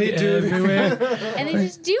everybody everywhere. And they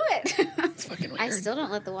just do it. It's fucking weird. I still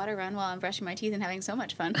don't let the water run while I'm brushing my teeth and having so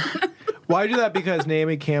much fun. Why I do that? Because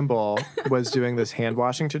Naomi Campbell was doing this hand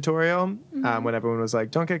washing tutorial when everyone was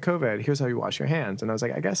like, don't get COVID. Here's how you wash your hands. And I was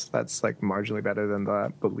like, I guess that's like marginally better than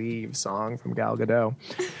the Believe song from Gal Gadot.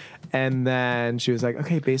 And then she was like,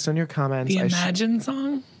 okay, based on your comments, the Imagine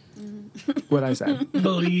song? what I said.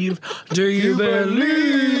 Believe. Do you believe?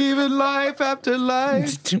 Believe in life after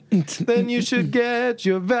life, then you should get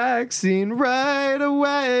your vaccine right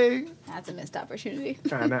away. That's a missed opportunity.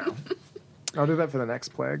 I know. I'll do that for the next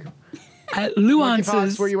plague. At Monkey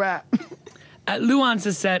Fox, Luances, where you at? at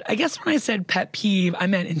Luances said, I guess when I said pet peeve, I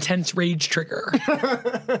meant intense rage trigger.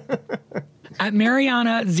 At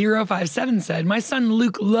Mariana057 said, my son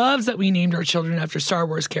Luke loves that we named our children after Star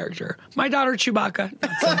Wars character. My daughter Chewbacca,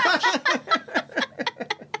 not so much.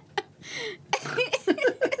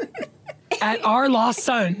 At Our Lost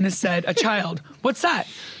Son said, a child, what's that?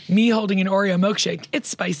 Me holding an Oreo milkshake. It's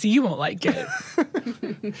spicy, you won't like it.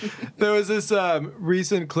 There was this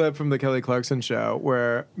recent clip from the Kelly Clarkson show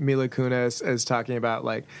where Mila Kunis is talking about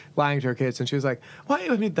like lying to her kids, and she was like, "Why?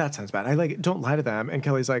 I mean, that sounds bad. I like don't lie to them." And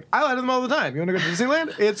Kelly's like, "I lie to them all the time. You want to go to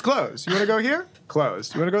Disneyland? It's closed. You want to go here?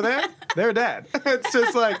 Closed. You want to go there? They're dead." It's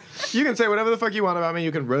just like you can say whatever the fuck you want about me.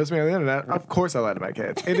 You can roast me on the internet. Of course, I lie to my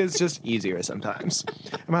kids. It is just easier sometimes.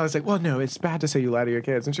 And Miley's like, "Well, no, it's bad to say you lie to your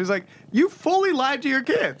kids." And she was like, "You fully lied to your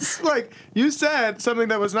kids. Like you said something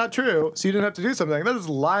that was not true, so you didn't have to do something. That is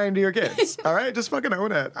lying to your kids. All right, just fucking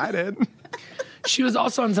own it. I did." She was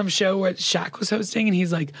also on some show where Shaq was hosting, and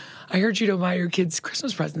he's like, I heard you don't buy your kids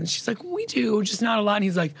Christmas presents. She's like, we do, just not a lot. And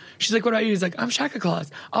he's like, she's like, what about you? He's like, I'm Shaka Claus.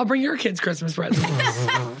 I'll bring your kids Christmas presents.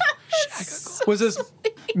 Shaka Claus. Was this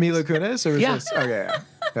Mila Kunis or was Yeah. this? Okay,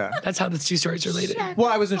 yeah. That's how the two stories related. Well,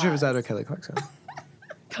 I wasn't sure if it was that or Kelly Clarkson.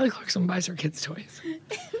 Kelly Clarkson buys her kids toys.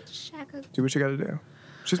 Cat Do what you got to do.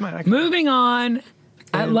 She's my icon. Moving on.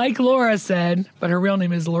 Like Laura said, but her real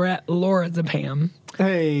name is Laura Zapam.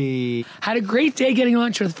 Hey. Had a great day getting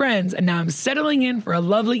lunch with friends, and now I'm settling in for a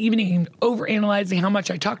lovely evening, overanalyzing how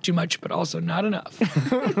much I talk too much, but also not enough.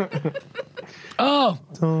 Oh.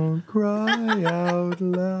 Don't cry out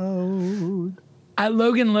loud.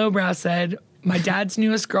 Logan Lowbrow said, my dad's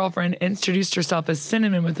newest girlfriend introduced herself as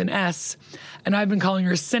Cinnamon with an S, and I've been calling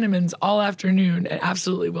her Cinnamons all afternoon and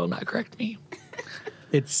absolutely will not correct me.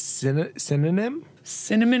 It's synonym?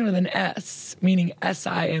 Cinnamon with an S, meaning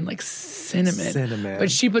S-I-N, like cinnamon. Cinnamon.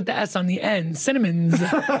 But she put the S on the end, cinnamons.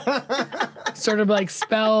 Sort of like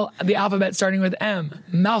spell the alphabet starting with M,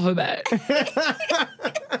 malphabet.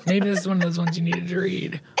 Maybe this is one of those ones you needed to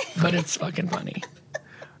read, but it's fucking funny.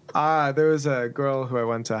 There was a girl who I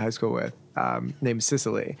went to high school with named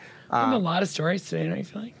Cicely. I have a lot of stories today, don't you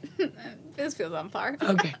feel like? This feels on par.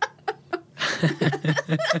 Okay.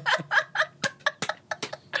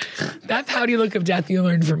 That pouty look of death you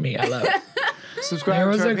learned from me. I love it. Subscribe There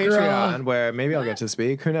was to our a girl- Patreon where maybe I'll get to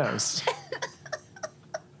speak. Who knows?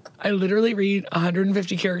 I literally read a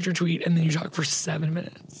 150 character tweet and then you talk for 7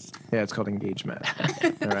 minutes. Yeah, it's called engagement.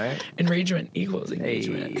 All right? Enragement equals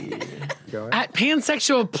engagement. Hey. Go ahead. At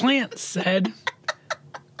Pansexual Plants said,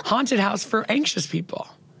 haunted house for anxious people.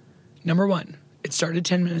 Number 1, it started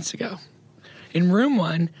 10 minutes ago. In room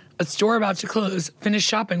 1, a store about to close finished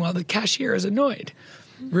shopping while the cashier is annoyed.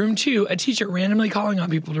 Room 2, a teacher randomly calling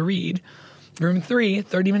on people to read. Room 3,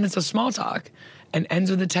 30 minutes of small talk, and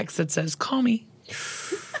ends with a text that says, call me.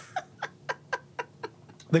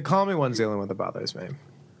 The call me one's the only one that bothers me.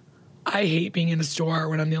 I hate being in a store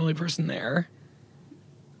when I'm the only person there.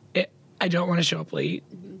 I don't want to show up late.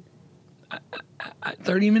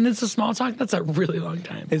 30 minutes of small talk, that's a really long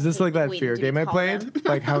time. Is this like that Waiting fear to be game I called played? them.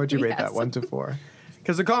 Like, how would you rate Yes. that 1 to 4?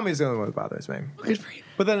 Because the call me is the only one that bothers me. Good for you.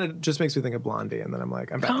 But then it just makes me think of Blondie, and then I'm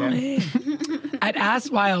like, I'm back Call in. me. At Ass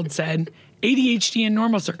Wild said, ADHD in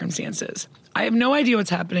normal circumstances. I have no idea what's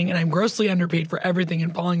happening, and I'm grossly underpaid for everything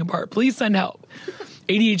and falling apart. Please send help.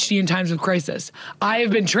 ADHD in times of crisis. I have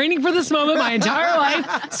been training for this moment my entire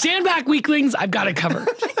life. Stand back, weaklings. I've got it covered.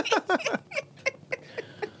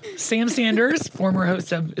 Sam Sanders, former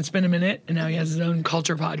host of It's Been a Minute, and now he has his own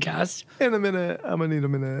culture podcast. In a minute. I'm going to need a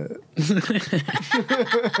minute.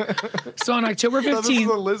 So on October Oh, this is a 15th,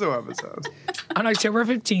 Lizzo episode. On October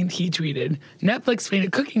 15th, he tweeted, Netflix made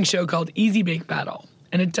a cooking show called Easy Bake Battle,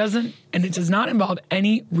 and it does not involve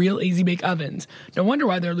any real Easy Bake ovens. No wonder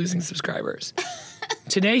why they're losing subscribers.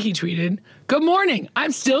 Today he tweeted, good morning,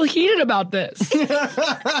 I'm still heated about this.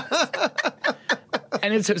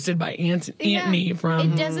 And it's hosted by Anthony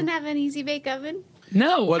from... It doesn't have an easy bake oven.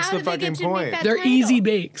 No, What's How the did they fucking get to make point? that they're title? easy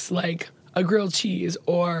bakes, like a grilled cheese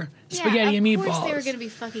or spaghetti and Of meatballs. course they were going to be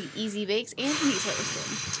fucking easy bakes. Anthony's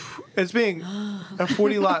hosting. It's being a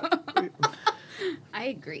 40 lot. I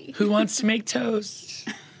agree. Who wants to make toast?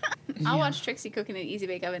 I'll watch Trixie cooking in an easy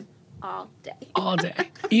bake oven all day. All day.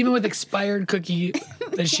 Even with expired cookie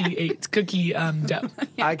that she ate, cookie dough.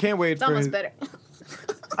 I can't wait It's for almost his, better.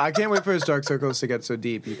 I can't wait for his dark circles to get so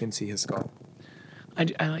deep you can see his skull. I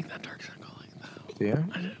like that dark circle like that. Do you?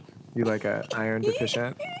 I do. You like a iron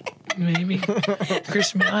deficient? Maybe.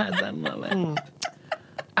 Chris Mill has that moment.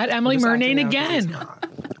 At Emily Just Murnane acting out 'cause he's again. hot.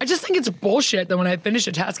 I just think it's bullshit that when I finish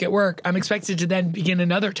a task at work, I'm expected to then begin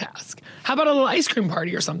another task. How about a little ice cream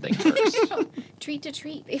party or something first? Treat to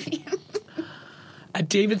treat, baby. At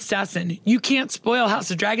David Stasson, you can't spoil House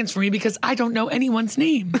of Dragons for me because I don't know anyone's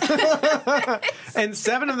name. And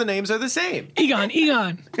 7 of the names are the same. Egon,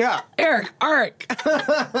 Yeah. Eric, Arik,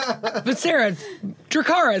 Viserys,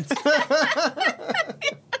 Dracarys.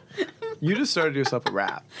 You just started yourself a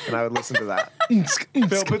rap, and I would listen to that.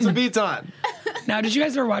 Phil, put some beats on. Now, did you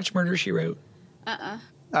guys ever watch Murder, She Wrote?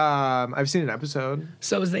 I've seen an episode.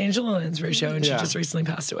 So it was the Angela Lansbury show, and she Yeah. just recently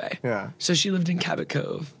passed away. Yeah. So she lived in Cabot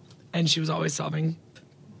Cove, and she was always solving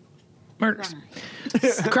murders.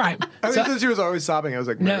 Crime. I So- mean, since she was always sobbing, I was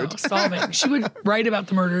like, no, nerd. solving. She would write about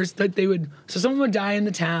the murders that they would. So someone would die in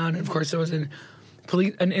the town, and of course there was an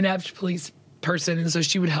inept police person, and so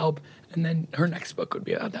she would help. And then her next book would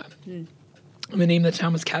be about that. And the name of the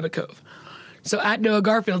town was Cabot Cove. So at Noah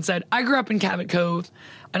Garfield said, I grew up in Cabot Cove,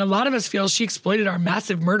 and a lot of us feel she exploited our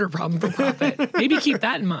massive murder problem for profit. Maybe keep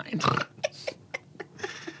that in mind.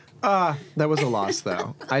 That was a loss,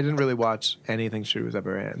 though. I didn't really watch anything she was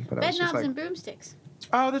ever in, but I Bed was just knobs like, and broomsticks.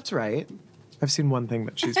 oh, that's right. I've seen one thing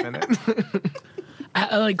that she's been in.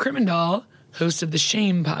 Like Crimmendall, host of the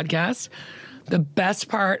Shame podcast, the best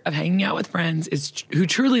part of hanging out with friends is who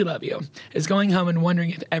truly love you is going home and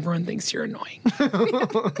wondering if everyone thinks you're annoying.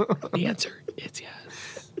 The answer is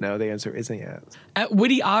yes. No, the answer isn't yes. At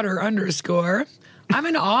Witty Otter _ I'm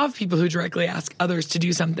in awe of people who directly ask others to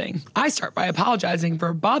do something. I start by apologizing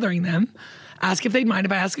for bothering them, ask if they'd mind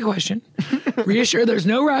if I ask a question, reassure there's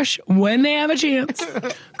no rush when they have a chance.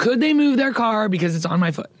 Could they move their car because it's on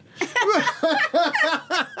my foot?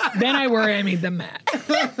 Then I worry I made them mad.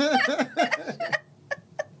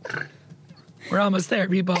 We're almost there,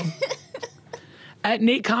 people. At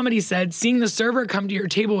Nate Comedy said, seeing the server come to your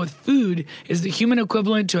table with food is the human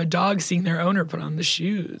equivalent to a dog seeing their owner put on the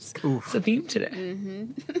shoes. Oof. It's a theme today.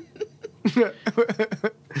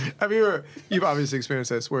 You've obviously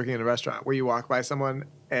experienced this working in a restaurant where you walk by someone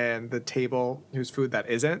and the table whose food that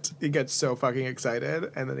isn't, you get so fucking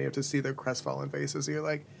excited and then you have to see their crestfallen faces. So you're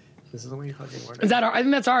like, this isn't what you fucking ordered. Is that our? I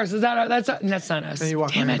think that's ours. Is that our, that's not us. And you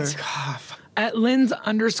walk Damn by it. and they're, oh, fuck. At Lynn's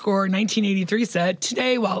 _1983 said,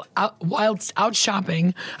 today whilst out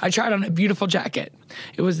shopping, I tried on a beautiful jacket.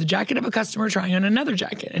 It was the jacket of a customer trying on another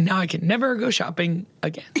jacket, and now I can never go shopping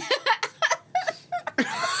again.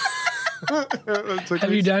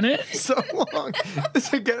 Have you done it? So long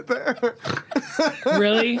to get there.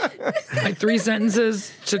 Really? Like 3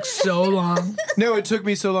 sentences took so long. No, it took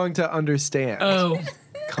me so long to understand. Oh.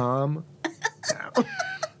 Calm down.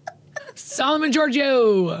 Solomon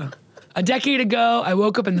Giorgio. A decade ago, I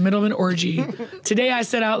woke up in the middle of an orgy. Today, I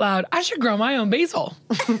said out loud, I should grow my own basil.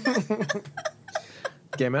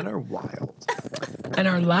 Gay men are wild. And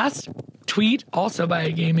our last tweet, also by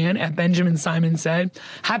a gay man, at Benjamin Simon said,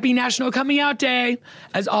 Happy National Coming Out Day.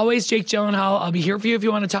 As always, Jake Gyllenhaal, I'll be here for you if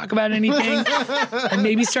you want to talk about anything and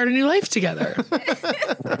maybe start a new life together.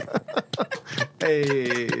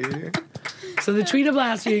 Hey. So the tweet of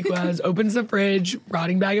last week was, opens the fridge,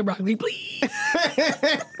 rotting bag of broccoli, please.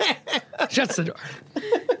 Shuts the door.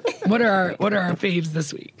 What are our faves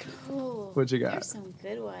this week? Ooh, What you got? There's some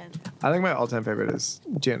good ones. I think my all-time favorite is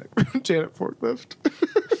Janet Forklift.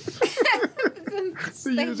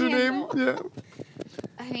 The username, yeah.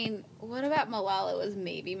 I mean, what about Malala was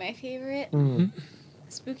maybe my favorite.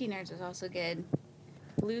 Spooky Nerds was also good.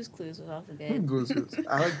 Blue's Clues was also good. Goose.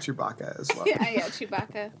 I like Chewbacca as well. Yeah,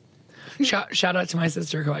 Chewbacca. Shout out to my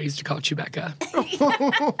sister who I used to call Chewbacca.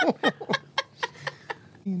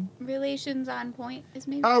 Relations on Point is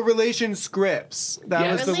maybe. Oh, Relation Scripts. That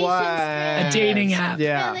Yes. was the Relation one. Scripts. A dating app.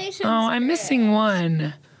 Yeah. Relations Oh, I'm missing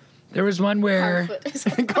one. There was one where... Carfoot is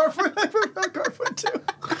Garfoot. I forgot Garfoot too.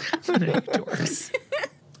 Dorks.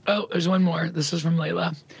 Oh, there's one more. This was from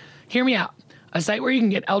Layla. Hear me out. A site where you can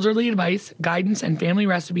get elderly advice, guidance, and family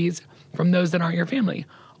recipes from those that aren't your family.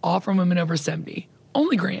 All from women over 70.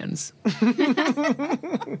 Only grands.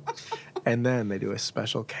 And then they do a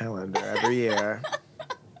special calendar every year.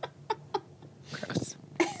 Gross.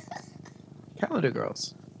 Calendar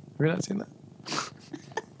girls. Have you not seen that?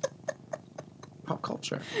 Pop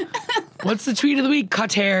culture. What's the tweet of the week?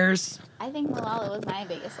 Cut hairs. I think Malala was my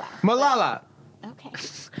biggest laugh. Malala. Okay.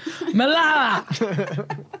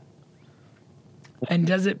 Malala. And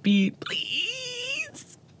does it beat,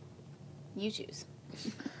 please? You choose.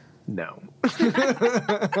 No. I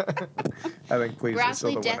think please is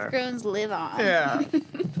still Broccoli the Death winner. Groans live on. Yeah.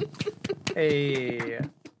 Hey.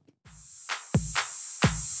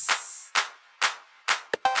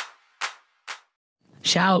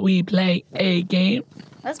 Shall we play a game?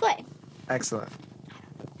 Let's play. Excellent.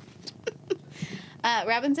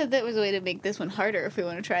 Robin said that was a way to make this one harder if we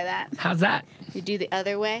want to try that. How's that? You do the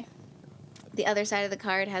other way. The other side of the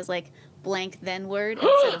card has like blank then word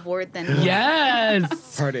instead of word then word.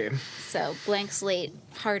 Yes. Party. So blank slate,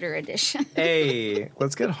 harder edition. Hey,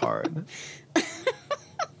 let's get hard.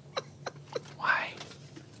 Why?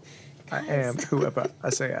 I am whoever I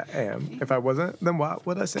say I am. If I wasn't, then what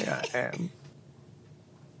would I say I am?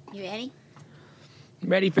 You ready?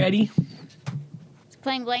 Ready, Freddy? It's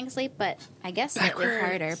playing blank slate, but I guess slightly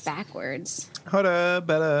harder backwards. Harder,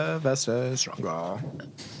 better, faster, stronger.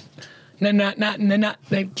 Not,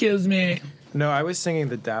 that kills me. No, I was singing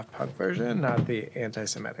the Daft Punk version, not the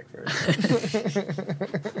anti-Semitic version.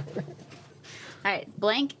 All right,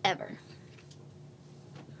 blank ever.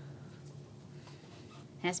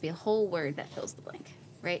 It has to be a whole word that fills the blank,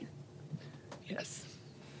 right? Yes.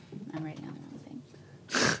 I'm writing on the wrong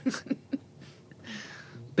thing.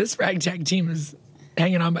 This ragtag team is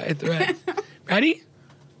hanging on by a thread. Ready?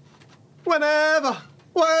 Whenever,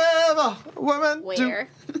 wherever, women Where?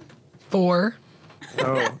 4.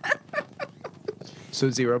 Oh. So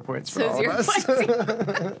 0 points for all 0 of us.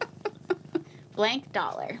 points. Blank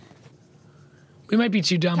dollar. We might be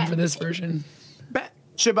too dumb Okay. for this version. Bet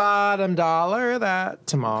your bottom dollar that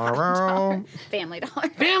tomorrow. Family dollar.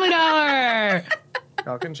 Family Dollar!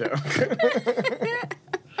 Y'all can joke.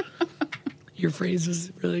 Your phrase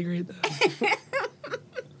was really great, though.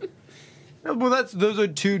 Well, those are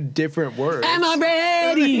two different words. Am I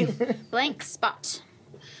ready? Blank spot.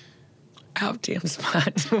 Out damn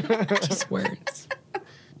spot. Just words.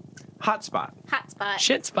 Hot spot. Hot spot.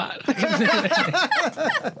 Shit spot.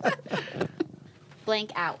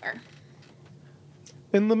 Blank hour.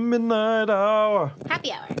 In the midnight hour.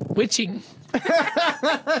 Happy hour. Witching. Ooh,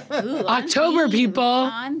 on October, theme. people.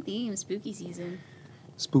 On theme. Spooky season.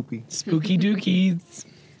 Spoopy. Spooky dookies.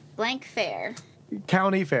 Blank fair.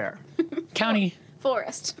 County fair. County.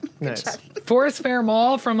 Forest. Good Nice. job. Forest Fair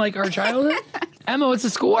Mall from like our childhood. Emma, what's the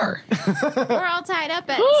score? We're all tied up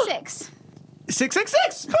at 6.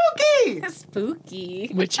 666. Spooky.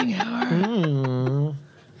 Spooky. Witching hour.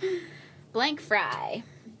 Blank fry.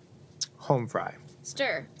 Home fry.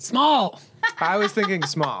 Stir. Small. I was thinking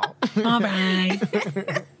small. All right.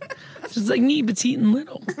 Just like neat, petite, and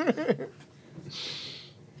little.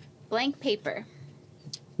 Blank paper.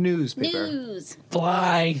 Newspaper. News.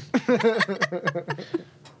 Fly.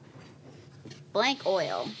 Blank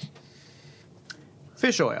oil.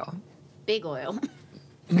 Fish oil. Big oil.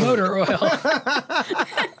 Motor oil.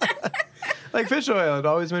 Like fish oil, it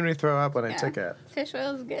always made me throw up when I Yeah. took it. Fish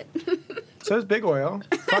oil is good. So is big oil.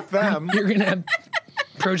 Fuck them. You're going to have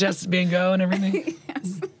protests bingo and everything.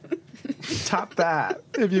 Top that.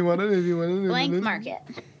 If you want it, if you want it. Blank market.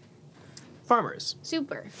 Farmers.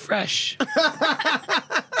 Super. Fresh.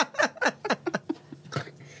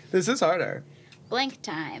 This is harder. Blank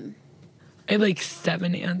time. I had like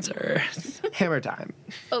 7 answers. Hammer time.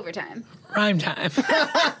 Overtime. Rhyme time.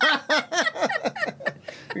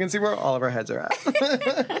 We can see where all of our heads are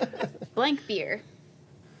at. Blank beer.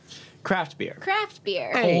 Craft beer. Craft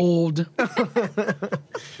beer. Old.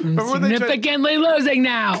 Remember when they tried- Significantly losing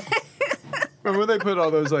now. remember when they put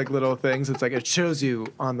all those like little things? It's like it shows you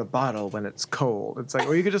on the bottle when it's cold. It's like,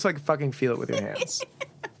 or you could just like fucking feel it with your hands.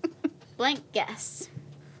 Blank guess.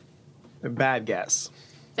 A bad guess.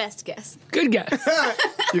 Best guess. Good guess.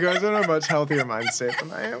 You guys are in a much healthier mind state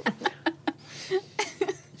than I am.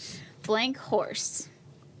 Blank horse.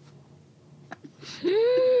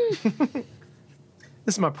 This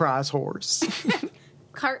is my prize horse.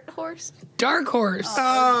 Cart horse. Dark horse.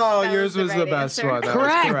 Oh, That yours was the was the right best answer. one. That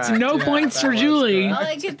was Correct. No Yeah, points that for was Julie. All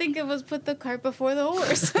correct. I could think of was put the cart before the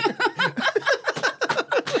horse.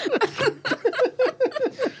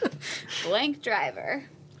 Blank driver.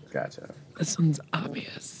 Gotcha. This one's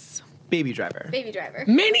obvious. Baby driver. Baby driver.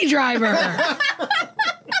 Mini driver.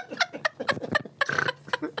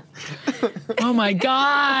 Oh my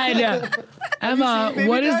God. Emma, Baby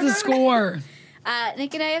what is Driver? the score?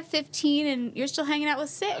 Nick and I have 15, and you're still hanging out with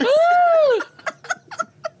 6.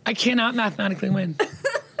 I cannot mathematically win.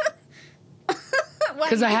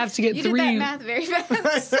 'Cause I have to get you 3. Did that math very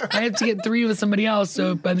fast. I have to get 3 with somebody else,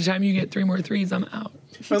 so by the time you get 3 more threes, I'm out.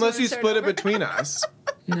 Unless you start split it over? between us.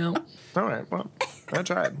 No. All right. Well, I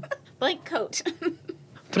tried. Blank coat.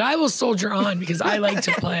 But I will soldier on because I like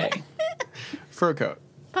to play. Fur coat.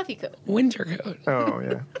 Puffy coat. Winter coat. Oh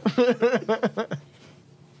yeah.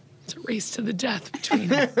 It's a race to the death between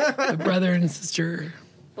the brother and sister.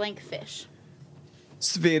 Blank fish.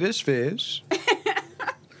 Swedish fish.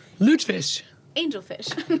 Lutefish.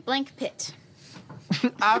 Angelfish. Blank pit.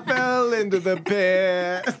 I fell into the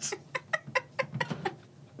pit.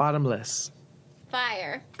 Bottomless.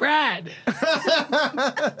 Fire. Brad.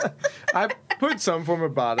 I put some form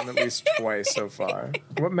of bottom at least twice so far.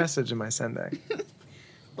 What message am I sending?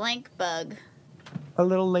 Blank bug. A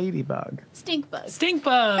little ladybug. Stink bug. Stink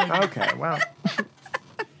bug. Okay, well.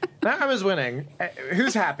 Now Emma's winning.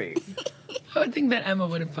 Who's happy? I would think that Emma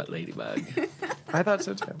would have put ladybug. I thought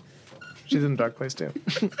so too. She's in a dark place too.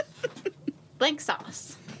 Blank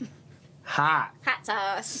sauce. Hot. Hot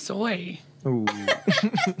sauce. Soy. Ooh.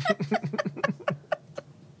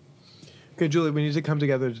 Okay, Julie, we need to come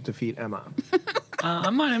together to defeat Emma.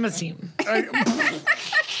 I'm on Emma's team.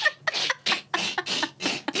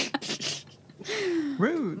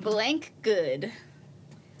 Rude. Blank good.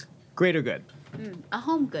 Greater good. A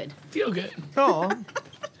home good. Feel good. Oh.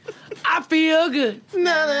 I feel good.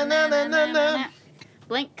 Na na na na na na.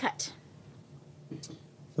 Blank cut.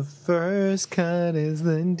 The first cut is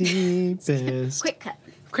the deepest. Quick cut.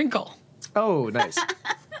 Crinkle. Oh, nice.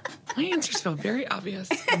 My answers feel very obvious.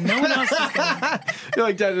 No one else is gonna. You're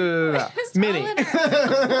like da da da da. Mini.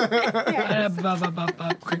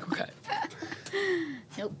 Crinkle cut.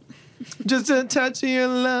 Nope. Just a touch of your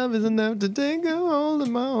love is enough to take a hold of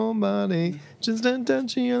my whole body. Just a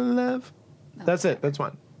touch of your love. That's it. That's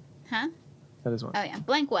one. Huh? That is one. Oh yeah.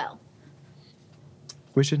 Blank well.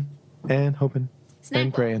 Wishing and hoping Snack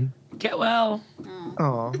and well. praying. Get well.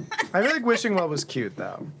 Oh, I feel like wishing well was cute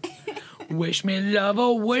though. Wish me love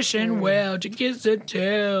or wishing well to kiss it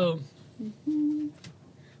too.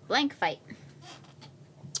 Blank fight.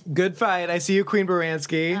 Good fight. I see you, Queen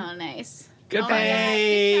Baranski. Oh, nice. Good Oh fight. my God,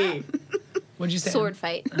 Hey. good job. What'd you say? Sword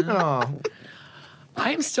fight. Oh,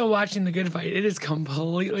 I am still watching The Good Fight. It is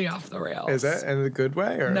completely off the rails. is it in a good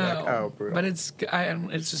way or No. like, oh, brutal? But it's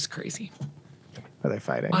just crazy. Are they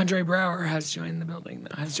fighting? Andre Brower has joined the building,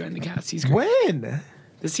 has joined the cast. He's great. When?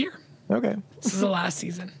 This year. Okay, This is the last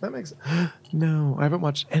season. that makes. No, I haven't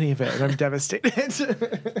watched any of it, and I'm devastated.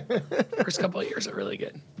 First couple of years are really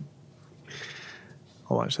good.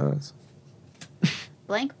 I'll watch those.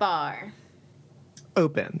 Blank bar.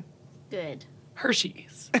 Open. Good.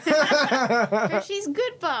 Hershey's. Hershey's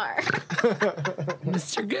good bar.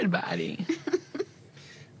 Mr. Goodbody.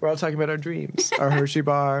 We're all talking about our dreams. Our Hershey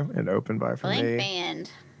bar and open bar for Blank me.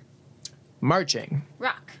 band. Marching.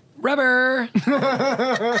 Rock. Rubber.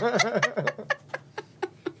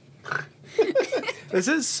 This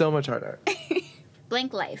is so much harder.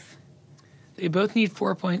 Blank life. They both need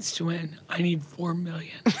 4 points to win. I need 4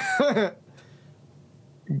 million.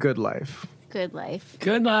 Good life. Good life.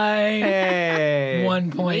 Good life. Hey. 1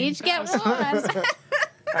 We point. each get one.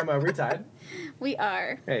 Emma, we tied. We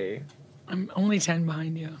are. Hey, I'm only 10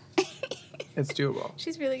 behind you. it's doable.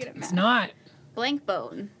 She's really good at math. It's not. Blank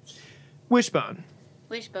bone. Wishbone.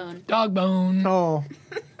 Wishbone. Dog bone. Oh,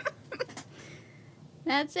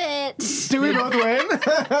 That's it. do we both win?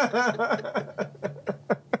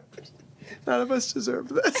 None of us deserve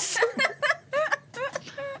this.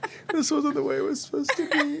 This wasn't the way it was supposed to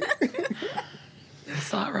be.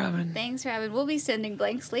 It's not Robin. Thanks, Robin. We'll be sending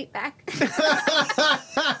blank slate back.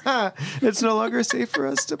 It's no longer safe for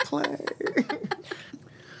us to play.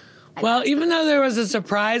 Well, even though there was a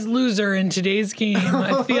surprise loser in today's game,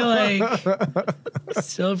 I feel like it's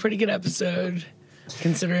still a pretty good episode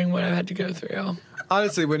considering what I've had to go through.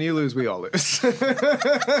 Honestly, when you lose, we all lose. Both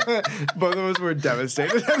of us were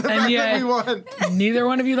devastated. And yet, we won. neither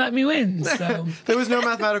one of you let me win. So There was no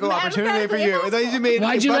mathematical opportunity for you. And then you made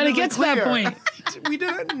why'd you let it get to that abundantly point? clear. We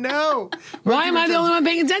didn't know. Why am I the only one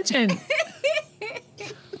paying attention?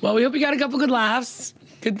 Well, we hope you got a couple good laughs.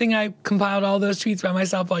 Good thing I compiled all those tweets by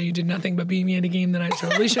myself while you did nothing but beat me at a game that I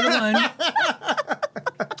totally should have won.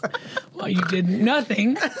 While you did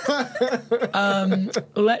nothing.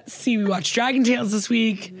 Let's see. We watched Dragon Tales this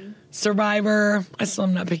week. Survivor. I still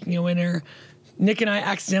am not picking a winner. Nick and I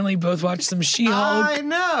accidentally both watched some She-Hulk. I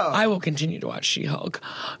know. I will continue to watch She-Hulk.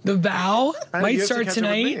 The Vow I think might you have to start catch up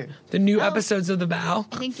with tonight. me. The new episodes of The Vow.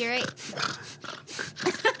 I think you're right.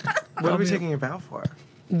 What are we taking a vow for?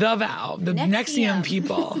 The Vow. The Nexium. Nexium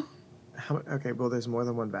people. Okay, well, there's more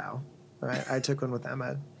than one vow. All right, I took one with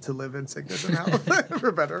Emma to live in sickness and health,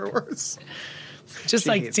 for better or worse. Just She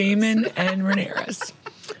like hates Damon and Rhaenyra.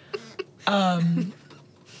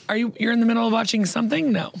 You're in the middle of watching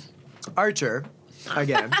something? No. Archer,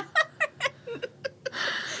 again.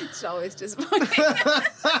 It's always disappointing.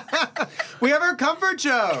 We have our comfort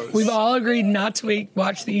shows. We've all agreed not to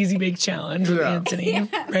watch the Easy Bake Challenge with Yeah. Anthony,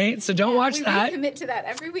 right? So don't watch We that. commit to that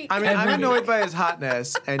every week. I mean, Every I'm week. annoyed by his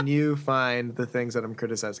hotness, and you find the things that I'm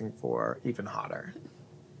criticizing for even hotter.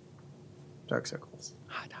 Dark Circles.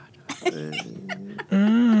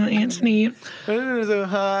 Anthony. So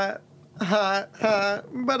hot,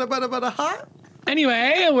 butter, hot.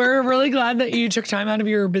 Anyway, we're really glad that you took time out of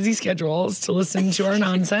your busy schedules to listen to our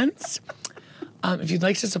nonsense. If you'd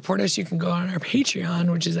like to support us, you can go on our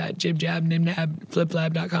Patreon, which is at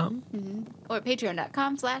jibjabnibnabfliplab.com. Or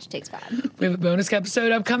patreon.com/takespod. We have a bonus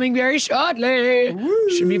episode upcoming very shortly.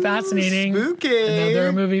 Should be fascinating. Spooky.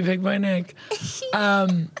 Another movie picked by Nick.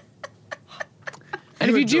 And if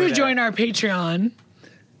you do enjoyed it. join our Patreon,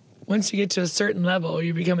 once you get to a certain level,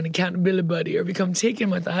 you become an accountability buddy or become taken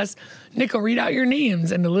with us. Nick will read out your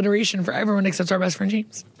names and alliteration for everyone except our best friend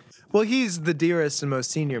James. Well, he's the dearest and most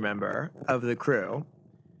senior member of the crew,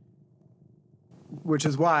 which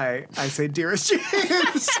is why I say dearest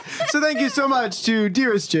James. So thank you so much to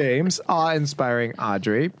dearest James, awe-inspiring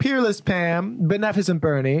Audrey, peerless Pam, beneficent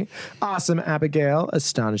Bernie, awesome Abigail,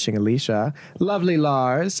 astonishing Alicia, lovely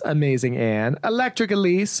Lars, amazing Anne, electric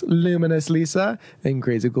Elise, luminous Lisa, and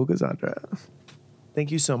crazy cool Cassandra. Thank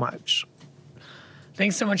you so much.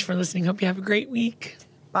 Thanks so much for listening. Hope you have a great week.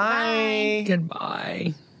 Bye.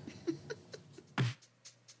 Goodbye.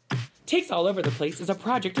 Takes All Over the Place is a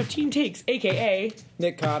project of Team Takes, a.k.a.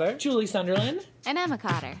 Nick Cotter. Julie Sunderland, And Emma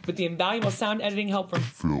Cotter. with the invaluable sound editing help from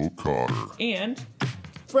Phil Cotter. and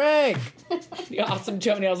Frank. the awesome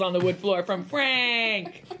toenails on the wood floor from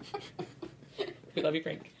Frank. We love you,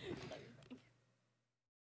 Frank.